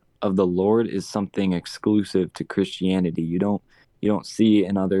fear of the Lord is something exclusive to Christianity. You don't see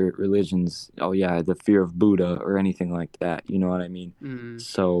in other religions, oh yeah, the fear of Buddha or anything like that. You know what I mean?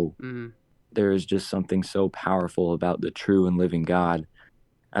 So there is just something so powerful about the true and living God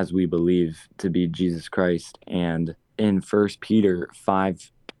as we believe to be Jesus Christ. And in 1 Peter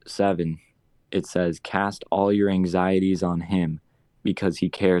 5:7, it says, cast all your anxieties on him because he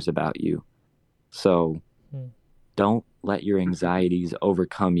cares about you. So Hmm. don't let your anxieties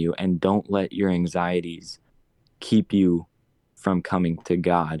overcome you, and don't let your anxieties keep you from coming to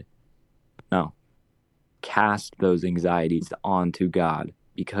God. No. Cast those anxieties onto God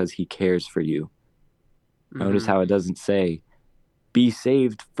because he cares for you. Notice how it doesn't say, be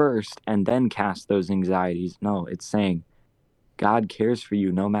saved first and then cast those anxieties. No, it's saying, God cares for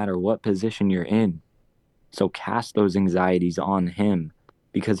you no matter what position you're in. So cast those anxieties on him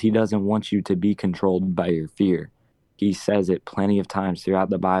because he doesn't want you to be controlled by your fear. He says it plenty of times throughout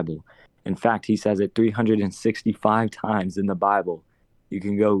the Bible. In fact, he says it 365 times in the Bible. You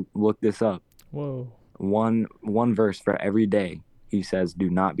can go look this up. Whoa. One verse for every day. He says, do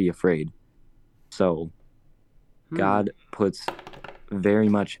not be afraid. So God puts very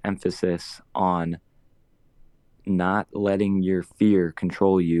much emphasis on not letting your fear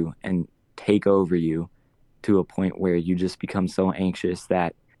control you and take over you to a point where you just become so anxious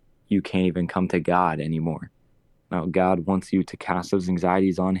that you can't even come to God anymore. Now, God wants you to cast those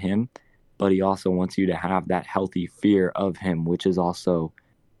anxieties on him, but he also wants you to have that healthy fear of him, which is also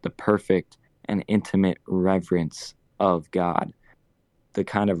the perfect and intimate reverence of God. The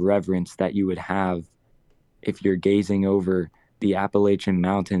kind of reverence that you would have if you're gazing over the Appalachian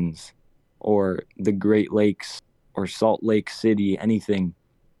Mountains or the Great Lakes or Salt Lake City, anything,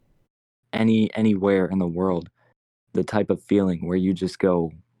 anywhere in the world. The type of feeling where you just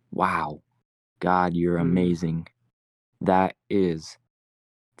go, wow, God, you're amazing. That is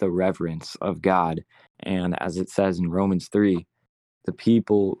the reverence of God. And as it says in Romans 3, the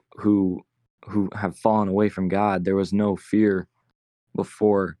people who have fallen away from God, there was no fear of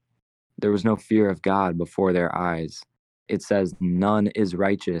God before their eyes. It says, none is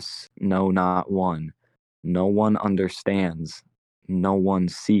righteous, no, not one. No one understands. No one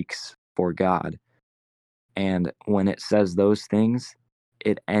seeks for God. And when it says those things,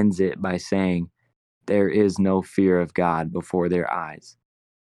 it ends it by saying, there is no fear of God before their eyes.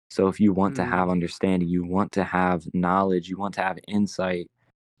 So if you want to have understanding, you want to have knowledge, you want to have insight,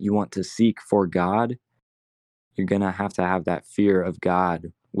 you want to seek for God, you're going to have that fear of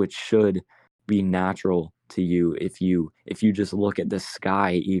God, which should be natural to you. If you just look at the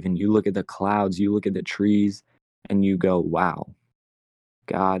sky, even you look at the clouds, you look at the trees, and you go, wow,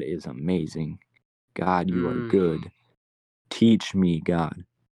 God is amazing. God, you are good. Teach me, God.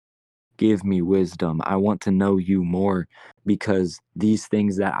 Give me wisdom. I want to know you more, because these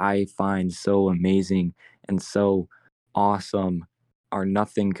things that I find so amazing and so awesome are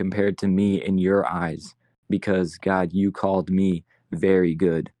nothing compared to me in your eyes, because God, you called me very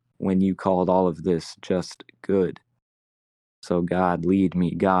good when you called all of this just good. So God, lead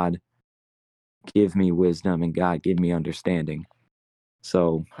me. God, give me wisdom, and God, give me understanding.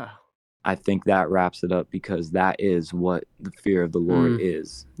 So I think that wraps it up, because that is what the fear of the Lord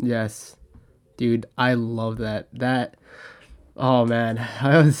is. Yes. Dude, I love that. Oh man,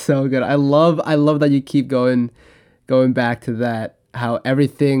 that was so good. I love that you keep going back to that, how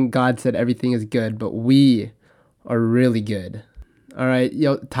everything God said, everything is good, but we are really good. All right,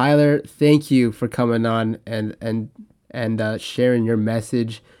 Tyler, thank you for coming on and sharing your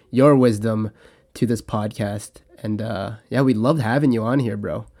message, your wisdom to this podcast. And we loved having you on here,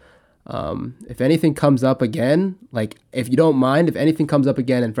 bro. If anything comes up again, like if you don't mind, if anything comes up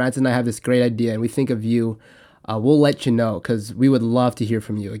again and Francis and I have this great idea and we think of you, we'll let you know, because we would love to hear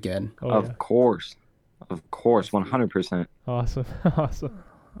from you again. Of course, 100%.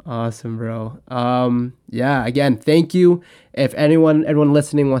 Awesome, bro. Again, thank you. If everyone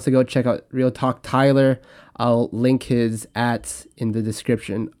listening wants to go check out Real Talk Tyler, I'll link his @ in the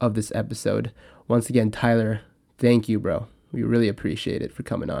description of this episode. Once again, Tyler, thank you, bro. We really appreciate it for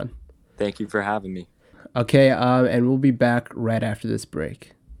coming on. Thank you for having me. Okay, and we'll be back right after this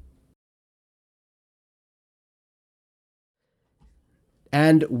break.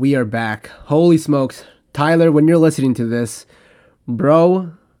 And we are back. Holy smokes. Tyler, when you're listening to this,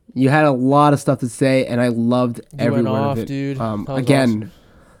 bro, you had a lot of stuff to say, and I loved every word of it. Dude. Again,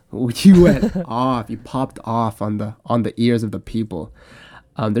 you went off. You popped off on the ears of the people.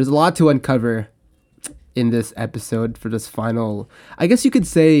 There's a lot to uncover in this episode for this final. I guess you could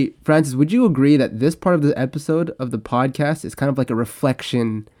say, Francis, would you agree that this part of the episode of the podcast is kind of like a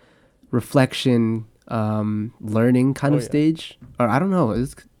reflection, learning kind of stage? Or I don't know.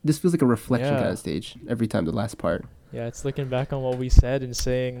 This feels like a reflection kind of stage every time, the last part. Yeah, it's looking back on what we said and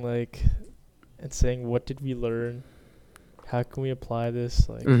saying what did we learn? How can we apply this?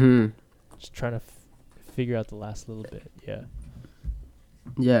 Just trying to figure out the last little bit. Yeah.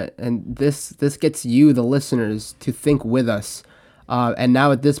 Yeah, and this gets you, the listeners, to think with us. And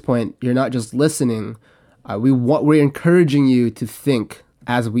now at this point, you're not just listening. We're encouraging you to think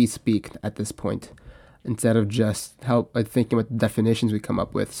as we speak at this point. instead of just thinking about the definitions we come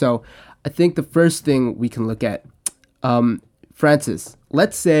up with. So I think the first thing we can look at, Francis,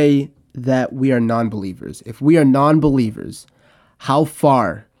 let's say that we are non-believers. If we are non-believers, how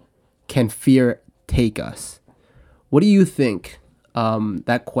far can fear take us? What do you think?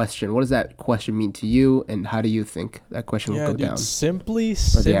 That question. What does that question mean to you, and how do you think that question will go down? Simply,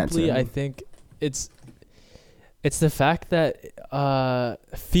 answer. I think it's the fact that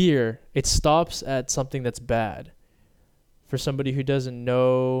fear, it stops at something that's bad. For somebody who doesn't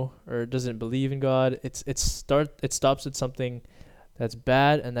know or doesn't believe in God, it stops at something that's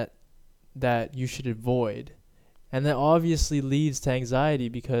bad and that you should avoid. And that obviously leads to anxiety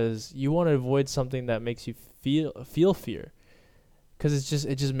because you want to avoid something that makes you feel fear. Because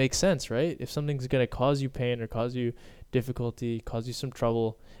it just makes sense, right? If something's going to cause you pain or cause you difficulty, cause you some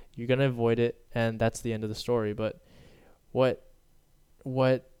trouble, you're going to avoid it, and that's the end of the story. But what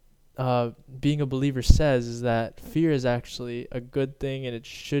being a believer says is that fear is actually a good thing, and it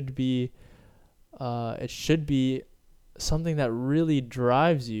should be something that really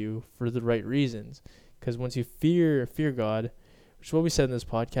drives you for the right reasons. Because once you fear God, which is what we said in this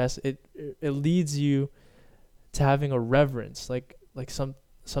podcast, it leads you to having a reverence, like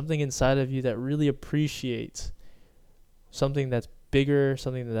something inside of you that really appreciates something that's bigger,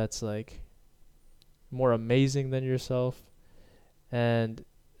 something that's like more amazing than yourself, and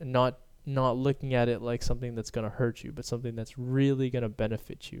not looking at it like something that's going to hurt you, but something that's really going to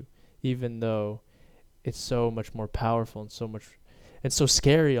benefit you, even though it's so much more powerful and so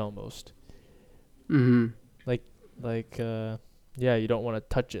scary almost. Mm-hmm. You don't want to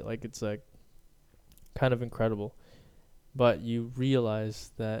touch it. Like, it's like kind of incredible, but you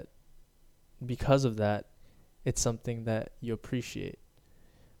realize that because of that, it's something that you appreciate.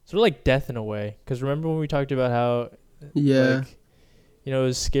 Sort of like death in a way. Because remember when we talked about how, it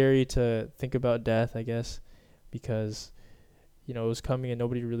was scary to think about death, I guess, because, it was coming and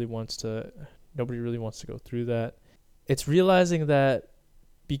nobody really wants to go through that. It's realizing that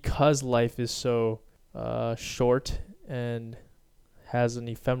because life is so short and has an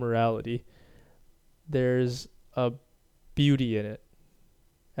ephemerality, there's a beauty in it,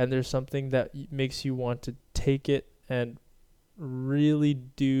 and there's something that makes you want to take it and really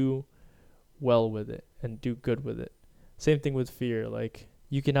do well with it and do good with it. Same thing with fear. Like,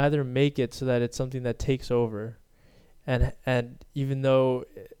 you can either make it so that it's something that takes over, and even though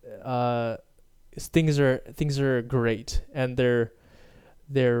things are great and they're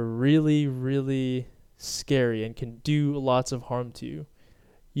really, really scary and can do lots of harm to you,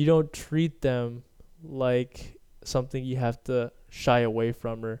 you don't treat them like something you have to shy away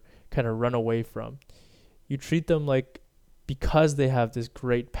from or kind of run away from. You treat them like, because they have this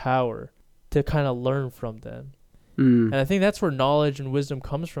great power, to kind of learn from them. And I think that's where knowledge and wisdom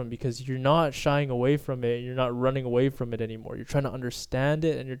comes from, because you're not shying away from it. You're not running away from it anymore. You're trying to understand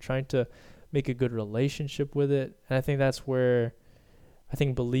it, and you're trying to make a good relationship with it. And I think that's where I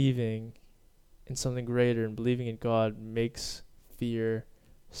think believing in something greater and believing in God makes fear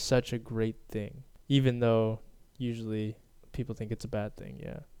such a great thing, even though usually people think it's a bad thing.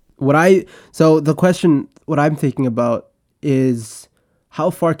 Yeah. So the question, what I'm thinking about is, how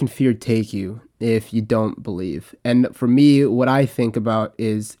far can fear take you if you don't believe? And for me, what I think about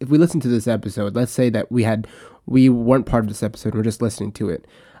is, if we listen to this episode, let's say that we weren't part of this episode, we're just listening to it.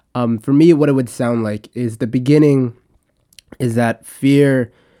 For me, what it would sound like is, the beginning is that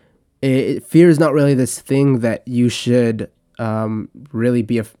fear is not really this thing that you should really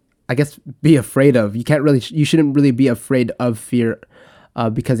be afraid of. You shouldn't really be afraid of fear,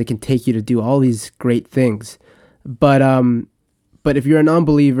 because it can take you to do all these great things. But if you're a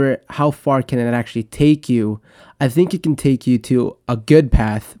non-believer, how far can it actually take you? I think it can take you to a good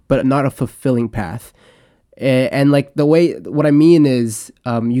path, but not a fulfilling path. And like what I mean is,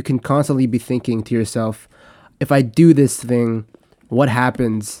 you can constantly be thinking to yourself, if I do this thing, what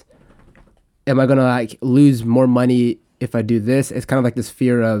happens? Am I gonna lose more money if I do this? It's kind of like this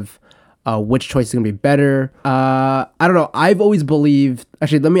fear of which choice is gonna be better. I don't know. I've always believed.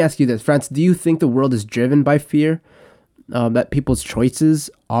 Actually, let me ask you this, France. Do you think the world is driven by fear? That people's choices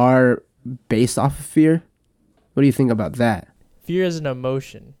are based off of fear? What do you think about that? Fear is an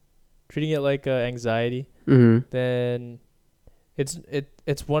emotion. Treating it like anxiety, then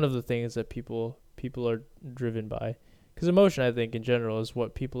it's one of the things that people are driven by. Because emotion, I think, in general, is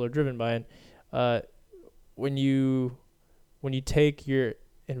what people are driven by. And when you take your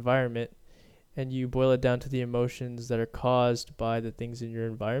environment and you boil it down to the emotions that are caused by the things in your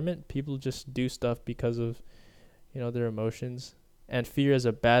environment, people just do stuff because of their emotions. And fear as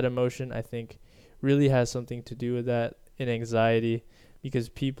a bad emotion, I think, really has something to do with that in anxiety, because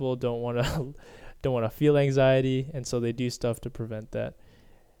people don't want to don't want to feel anxiety, and so they do stuff to prevent that.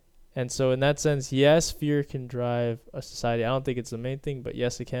 And so in that sense, yes, fear can drive a society. I don't think it's the main thing, but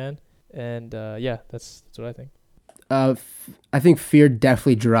yes, it can. And that's what I think. I think fear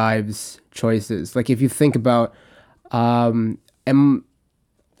definitely drives choices. Like if you think about, maybe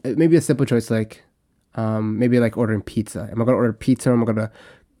a simple choice like, maybe like ordering pizza. Am I gonna order pizza or am I gonna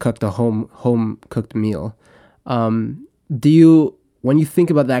cook the home cooked meal? When you think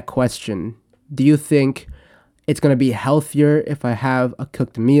about that question, do you think it's gonna be healthier if I have a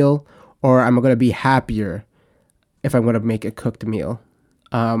cooked meal, or am I gonna be happier if I'm gonna make a cooked meal?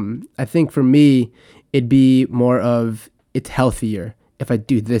 I think for me, it'd be more of it's healthier if I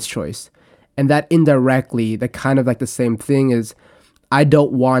do this choice. And that indirectly, that kind of like the same thing is I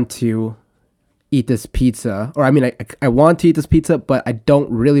don't want to eat this pizza. Or I mean, I want to eat this pizza, but I don't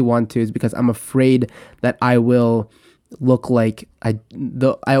really want to is because I'm afraid that I will look like I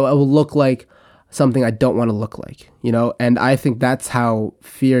will look like something I don't want to look like, you know? And I think that's how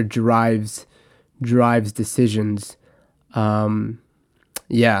fear drives decisions.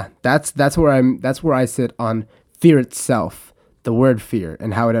 Yeah, that's where I sit on fear itself, the word fear,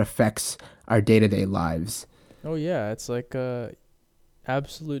 and how it affects our day-to-day lives. Oh yeah, it's like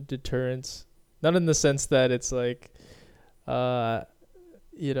absolute deterrence. Not in the sense that it's like, I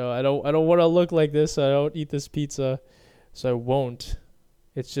don't want to look like this, so I don't eat this pizza, so I won't.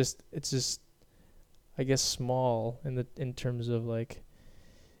 It's just, I guess, small in terms of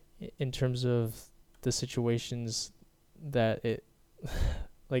the situations that it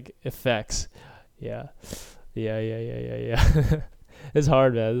like affects. Yeah. It's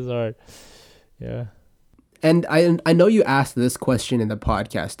hard, man. It's hard. Yeah. And I know you asked this question in the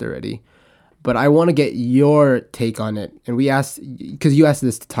podcast already, but I want to get your take on it. And we asked, because you asked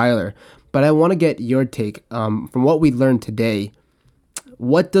this to Tyler, but I want to get your take from what we learned today.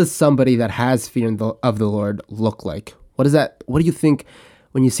 What does somebody that has fear of the Lord look like? What do you think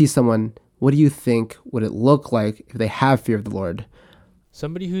when you see someone? What do you think would it look like if they have fear of the Lord?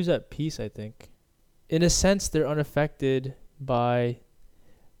 Somebody who's at peace, I think. In a sense, they're unaffected by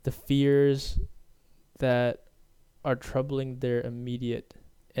the fears that are troubling their immediate,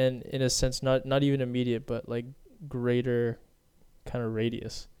 and in a sense, not even immediate, but like greater kind of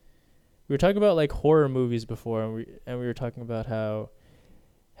radius. We were talking about like horror movies before, and we were talking about how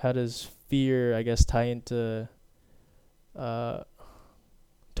does fear, I guess, tie into to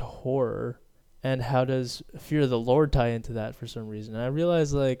horror, and how does fear of the Lord tie into that for some reason? And I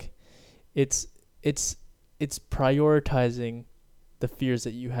realized like it's prioritizing the fears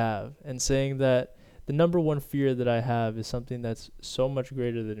that you have and saying that the number one fear that I have is something that's so much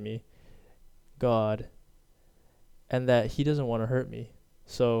greater than me, God, and that he doesn't want to hurt me.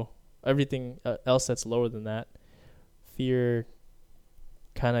 So everything else that's lower than that, fear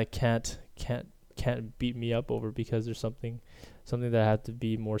kind of can't beat me up over, because there's something that I have to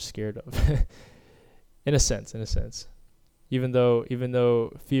be more scared of. in a sense. Even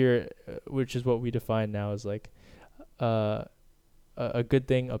though fear, which is what we define now as like a good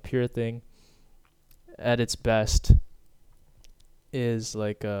thing, a pure thing, at its best is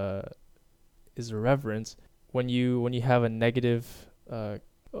like is a reverence. When you have a negative a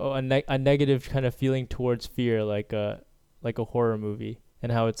negative kind of feeling towards fear, like a horror movie,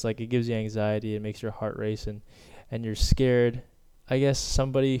 and how it's like it gives you anxiety, it makes your heart race, and you're scared. I guess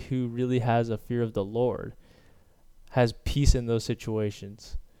somebody who really has a fear of the Lord has peace in those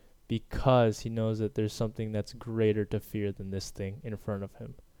situations, because he knows that there's something that's greater to fear than this thing in front of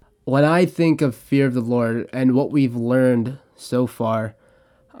him. When I think of fear of the Lord and what we've learned so far,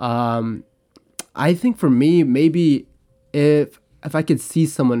 I think for me, maybe if I could see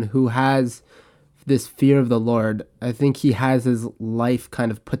someone who has this fear of the Lord, I think he has his life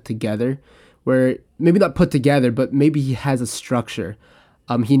kind of put together, where maybe not put together, but maybe he has a structure.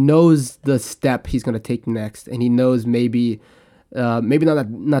 He knows the step he's going to take next, and he knows maybe not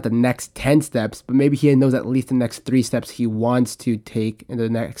the next 10 steps, but maybe he knows at least the next 3 steps he wants to take, and the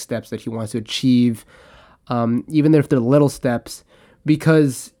next steps that he wants to achieve, even if they're little steps,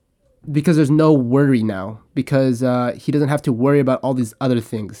 because there's no worry now, because he doesn't have to worry about all these other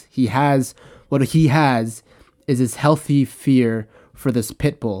things. What he has is this healthy fear for this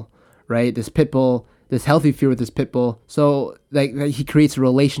pit bull, right? This healthy fear with this pit bull. So like he creates a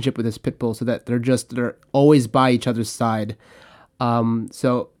relationship with this pit bull so that they're always by each other's side.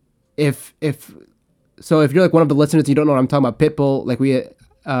 So if you're like one of the listeners, you don't know what I'm talking about, pit bull, like we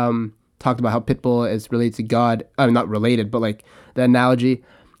talked about how pit bull is related to God. Not related, but like the analogy.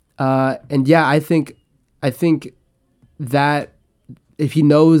 And yeah, I think that if he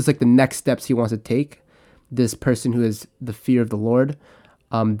knows like the next steps he wants to take, this person who has the fear of the Lord,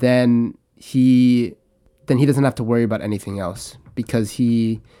 then he then he doesn't have to worry about anything else because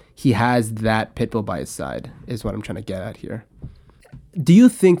he has that pit bull by his side, is what I'm trying to get at here. Do you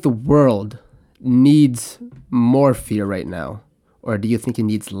think the world needs more fear right now, or do you think it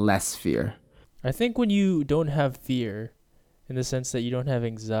needs less fear? I think when you don't have fear, in the sense that you don't have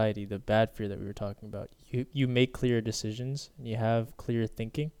anxiety, the bad fear that we were talking about, you make clear decisions and you have clear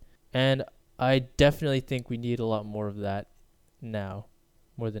thinking. And I definitely think we need a lot more of that now,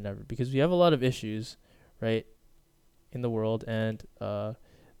 more than ever, because we have a lot of issues, right, in the world, and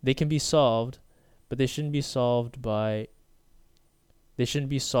they can be solved, but they shouldn't be solved by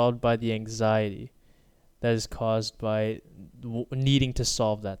the anxiety that is caused by needing to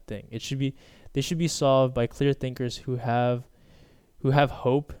solve that thing. They should be solved by clear thinkers who have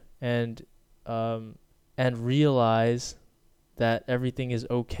hope and realize that everything is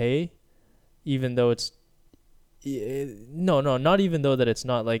okay, even though it's not even though that it's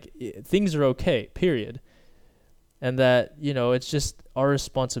not, like, things are okay, period. And that, it's just our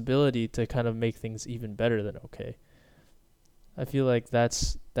responsibility to kind of make things even better than okay. I feel like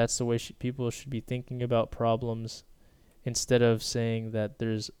that's the way people should be thinking about problems, instead of saying that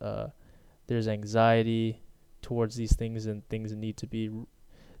there's anxiety towards these things and things need to be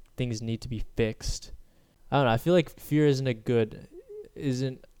fixed. I don't know. I feel like fear isn't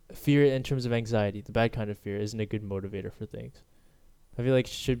fear in terms of anxiety, the bad kind of fear, isn't a good motivator for things. I feel like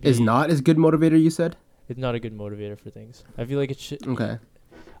it should be. Is not as good motivator, you said? It's not a good motivator for things. I feel like it should. Okay.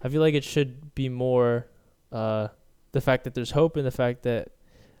 I feel like it should be more the fact that there's hope, and the fact that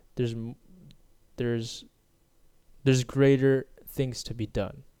there's greater things to be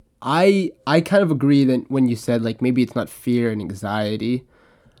done. I kind of agree that when you said, like, maybe it's not fear and anxiety.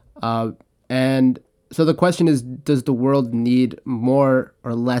 And so the question is, does the world need more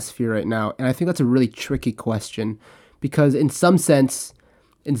or less fear right now? And I think that's a really tricky question, because in some sense,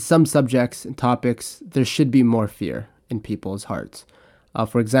 in some subjects and topics, there should be more fear in people's hearts.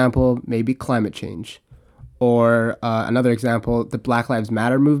 For example, maybe climate change, or another example, the Black Lives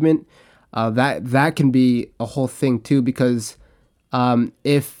Matter movement. That can be a whole thing too, because okay,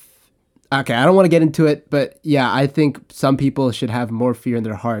 I don't want to get into it, but yeah, I think some people should have more fear in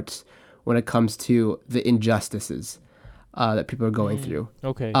their hearts when it comes to the injustices that people are going through.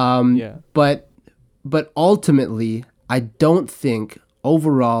 Okay. Yeah. But ultimately, I don't think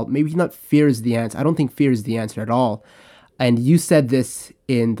overall, maybe not fear is the answer. I don't think fear is the answer at all. And you said this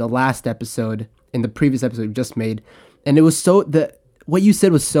in the last episode, in the previous episode we just made, and it was what you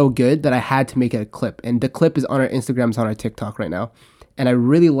said was so good that I had to make it a clip. And the clip is on our Instagram, it's on our TikTok right now. And I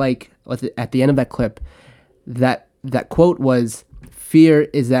really like at the end of that clip, that quote was, "Fear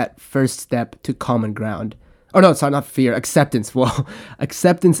is that first step to common ground." Oh no, sorry, not fear, acceptance. Well,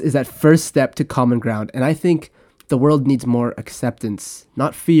 acceptance is that first step to common ground. And I think the world needs more acceptance,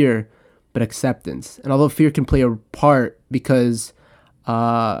 not fear, but acceptance. And although fear can play a part, because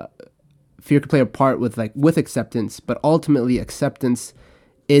fear can play a part with acceptance, but ultimately acceptance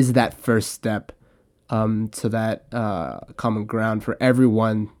is that first step to that common ground for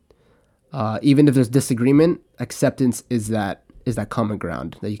everyone. Even if there's disagreement, acceptance is that common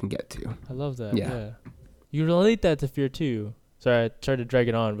ground that you can get to. I love that. Yeah. You relate that to fear too. Sorry, I tried to drag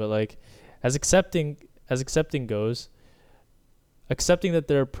it on, but like, as accepting goes, accepting that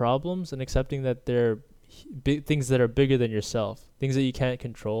there are problems and accepting that there are things that are bigger than yourself, things that you can't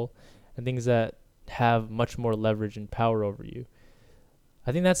control, and things that have much more leverage and power over you.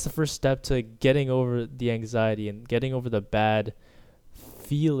 I think that's the first step to getting over the anxiety and getting over the bad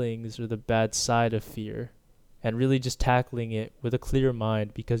feelings or the bad side of fear, and really just tackling it with a clear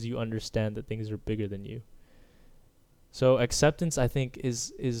mind, because you understand that things are bigger than you. So acceptance, I think,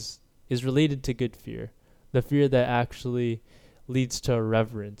 is related to good fear, the fear that actually leads to a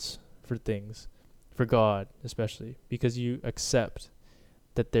reverence for things, for God especially, because you accept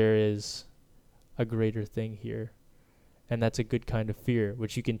that there is a greater thing here. And that's a good kind of fear,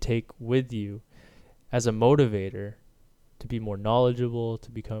 which you can take with you as a motivator to be more knowledgeable,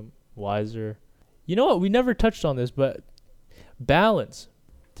 to become wiser. You know what? We never touched on this, but balance.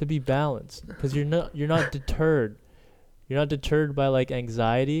 To be balanced, because you're not deterred. You're not deterred by like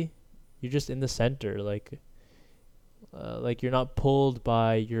anxiety. You're just in the center, like you're not pulled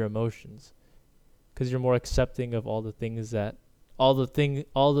by your emotions, because you're more accepting of all the things that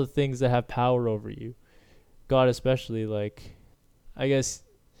have power over you. God especially, like, I guess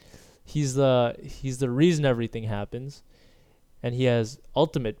he's the reason everything happens, and he has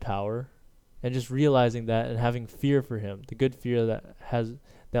ultimate power. And just realizing that and having fear for him, the good fear that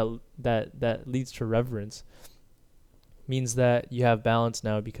leads to reverence, means that you have balance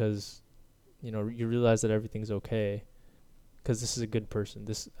now, because you realize that everything's okay. because this is a good person.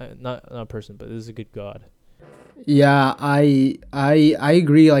 This not a person, but this is a good God. Yeah, I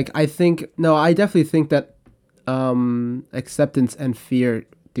agree. Like I definitely think that acceptance and fear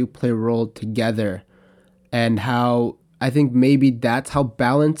do play a role together, and how I think maybe that's how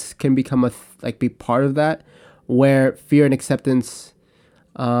balance can become be part of that, where fear and acceptance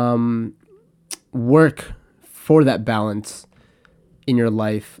work for that balance in your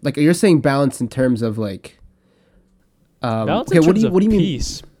life. Like you're saying balance in terms of like Balance okay, in terms what do you mean?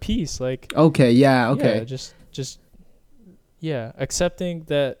 Peace, like Okay, yeah, okay. yeah, just yeah, accepting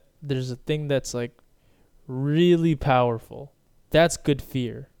that there's a thing that's like really powerful. That's good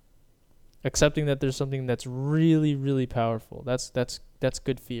fear. Accepting that there's something that's really, really powerful. That's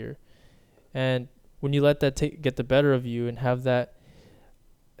good fear. And when you let that get the better of you and have that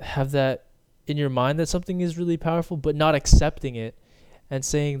in your mind that something is really powerful, but not accepting it and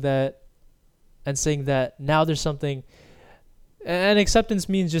saying that now there's something, and acceptance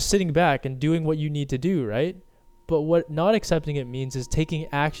means just sitting back and doing what you need to do, right? But what not accepting it means is taking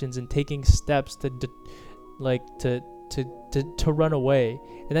actions and taking steps to run away.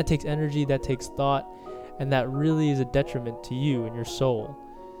 And that takes energy, that takes thought, and that really is a detriment to you and your soul.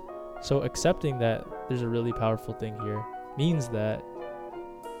 So accepting that there's a really powerful thing here means that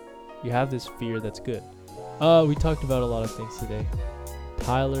you have this fear that's good. We talked about a lot of things today.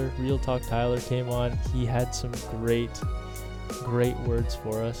 Real Talk Tyler came on. He had some great words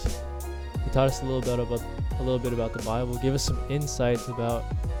for us. He taught us a little bit about the Bible, gave us some insights about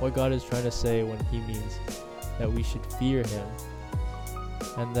what God is trying to say when he means that we should fear him,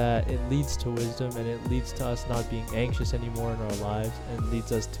 and that it leads to wisdom, and it leads to us not being anxious anymore in our lives, and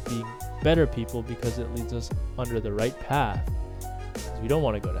leads us to being better people because it leads us under the right path. Because we don't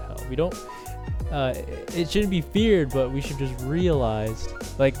want to go to hell. We don't. It shouldn't be feared, but we should just realize,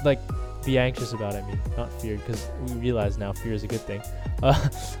 like be anxious about it. I mean, not feared, because we realize now fear is a good thing.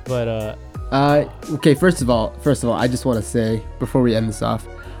 Okay, first of all, I just want to say before we end this off,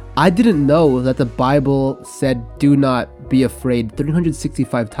 I didn't know that the Bible said "do not be afraid"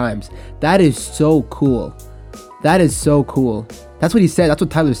 365 times. That is so cool. That's what he said. That's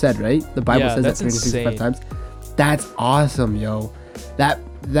what Tyler said, right? The Bible says that 365 times. That's awesome, yo.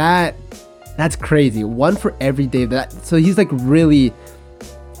 That's crazy. One for every day. So he's like really,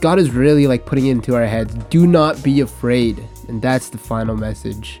 God is really like putting it into our heads. Do not be afraid, and that's the final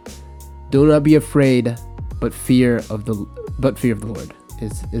message. Do not be afraid, but fear of the Lord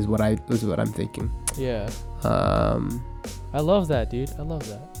is what I'm thinking. Yeah. I love that, dude. I love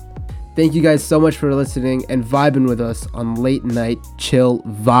that. Thank you guys so much for listening and vibing with us on Late Night Chill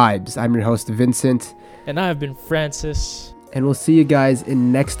Vibes. I'm your host, Vincent. And I have been Francis. And we'll see you guys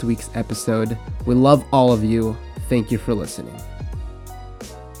in next week's episode. We love all of you. Thank you for listening.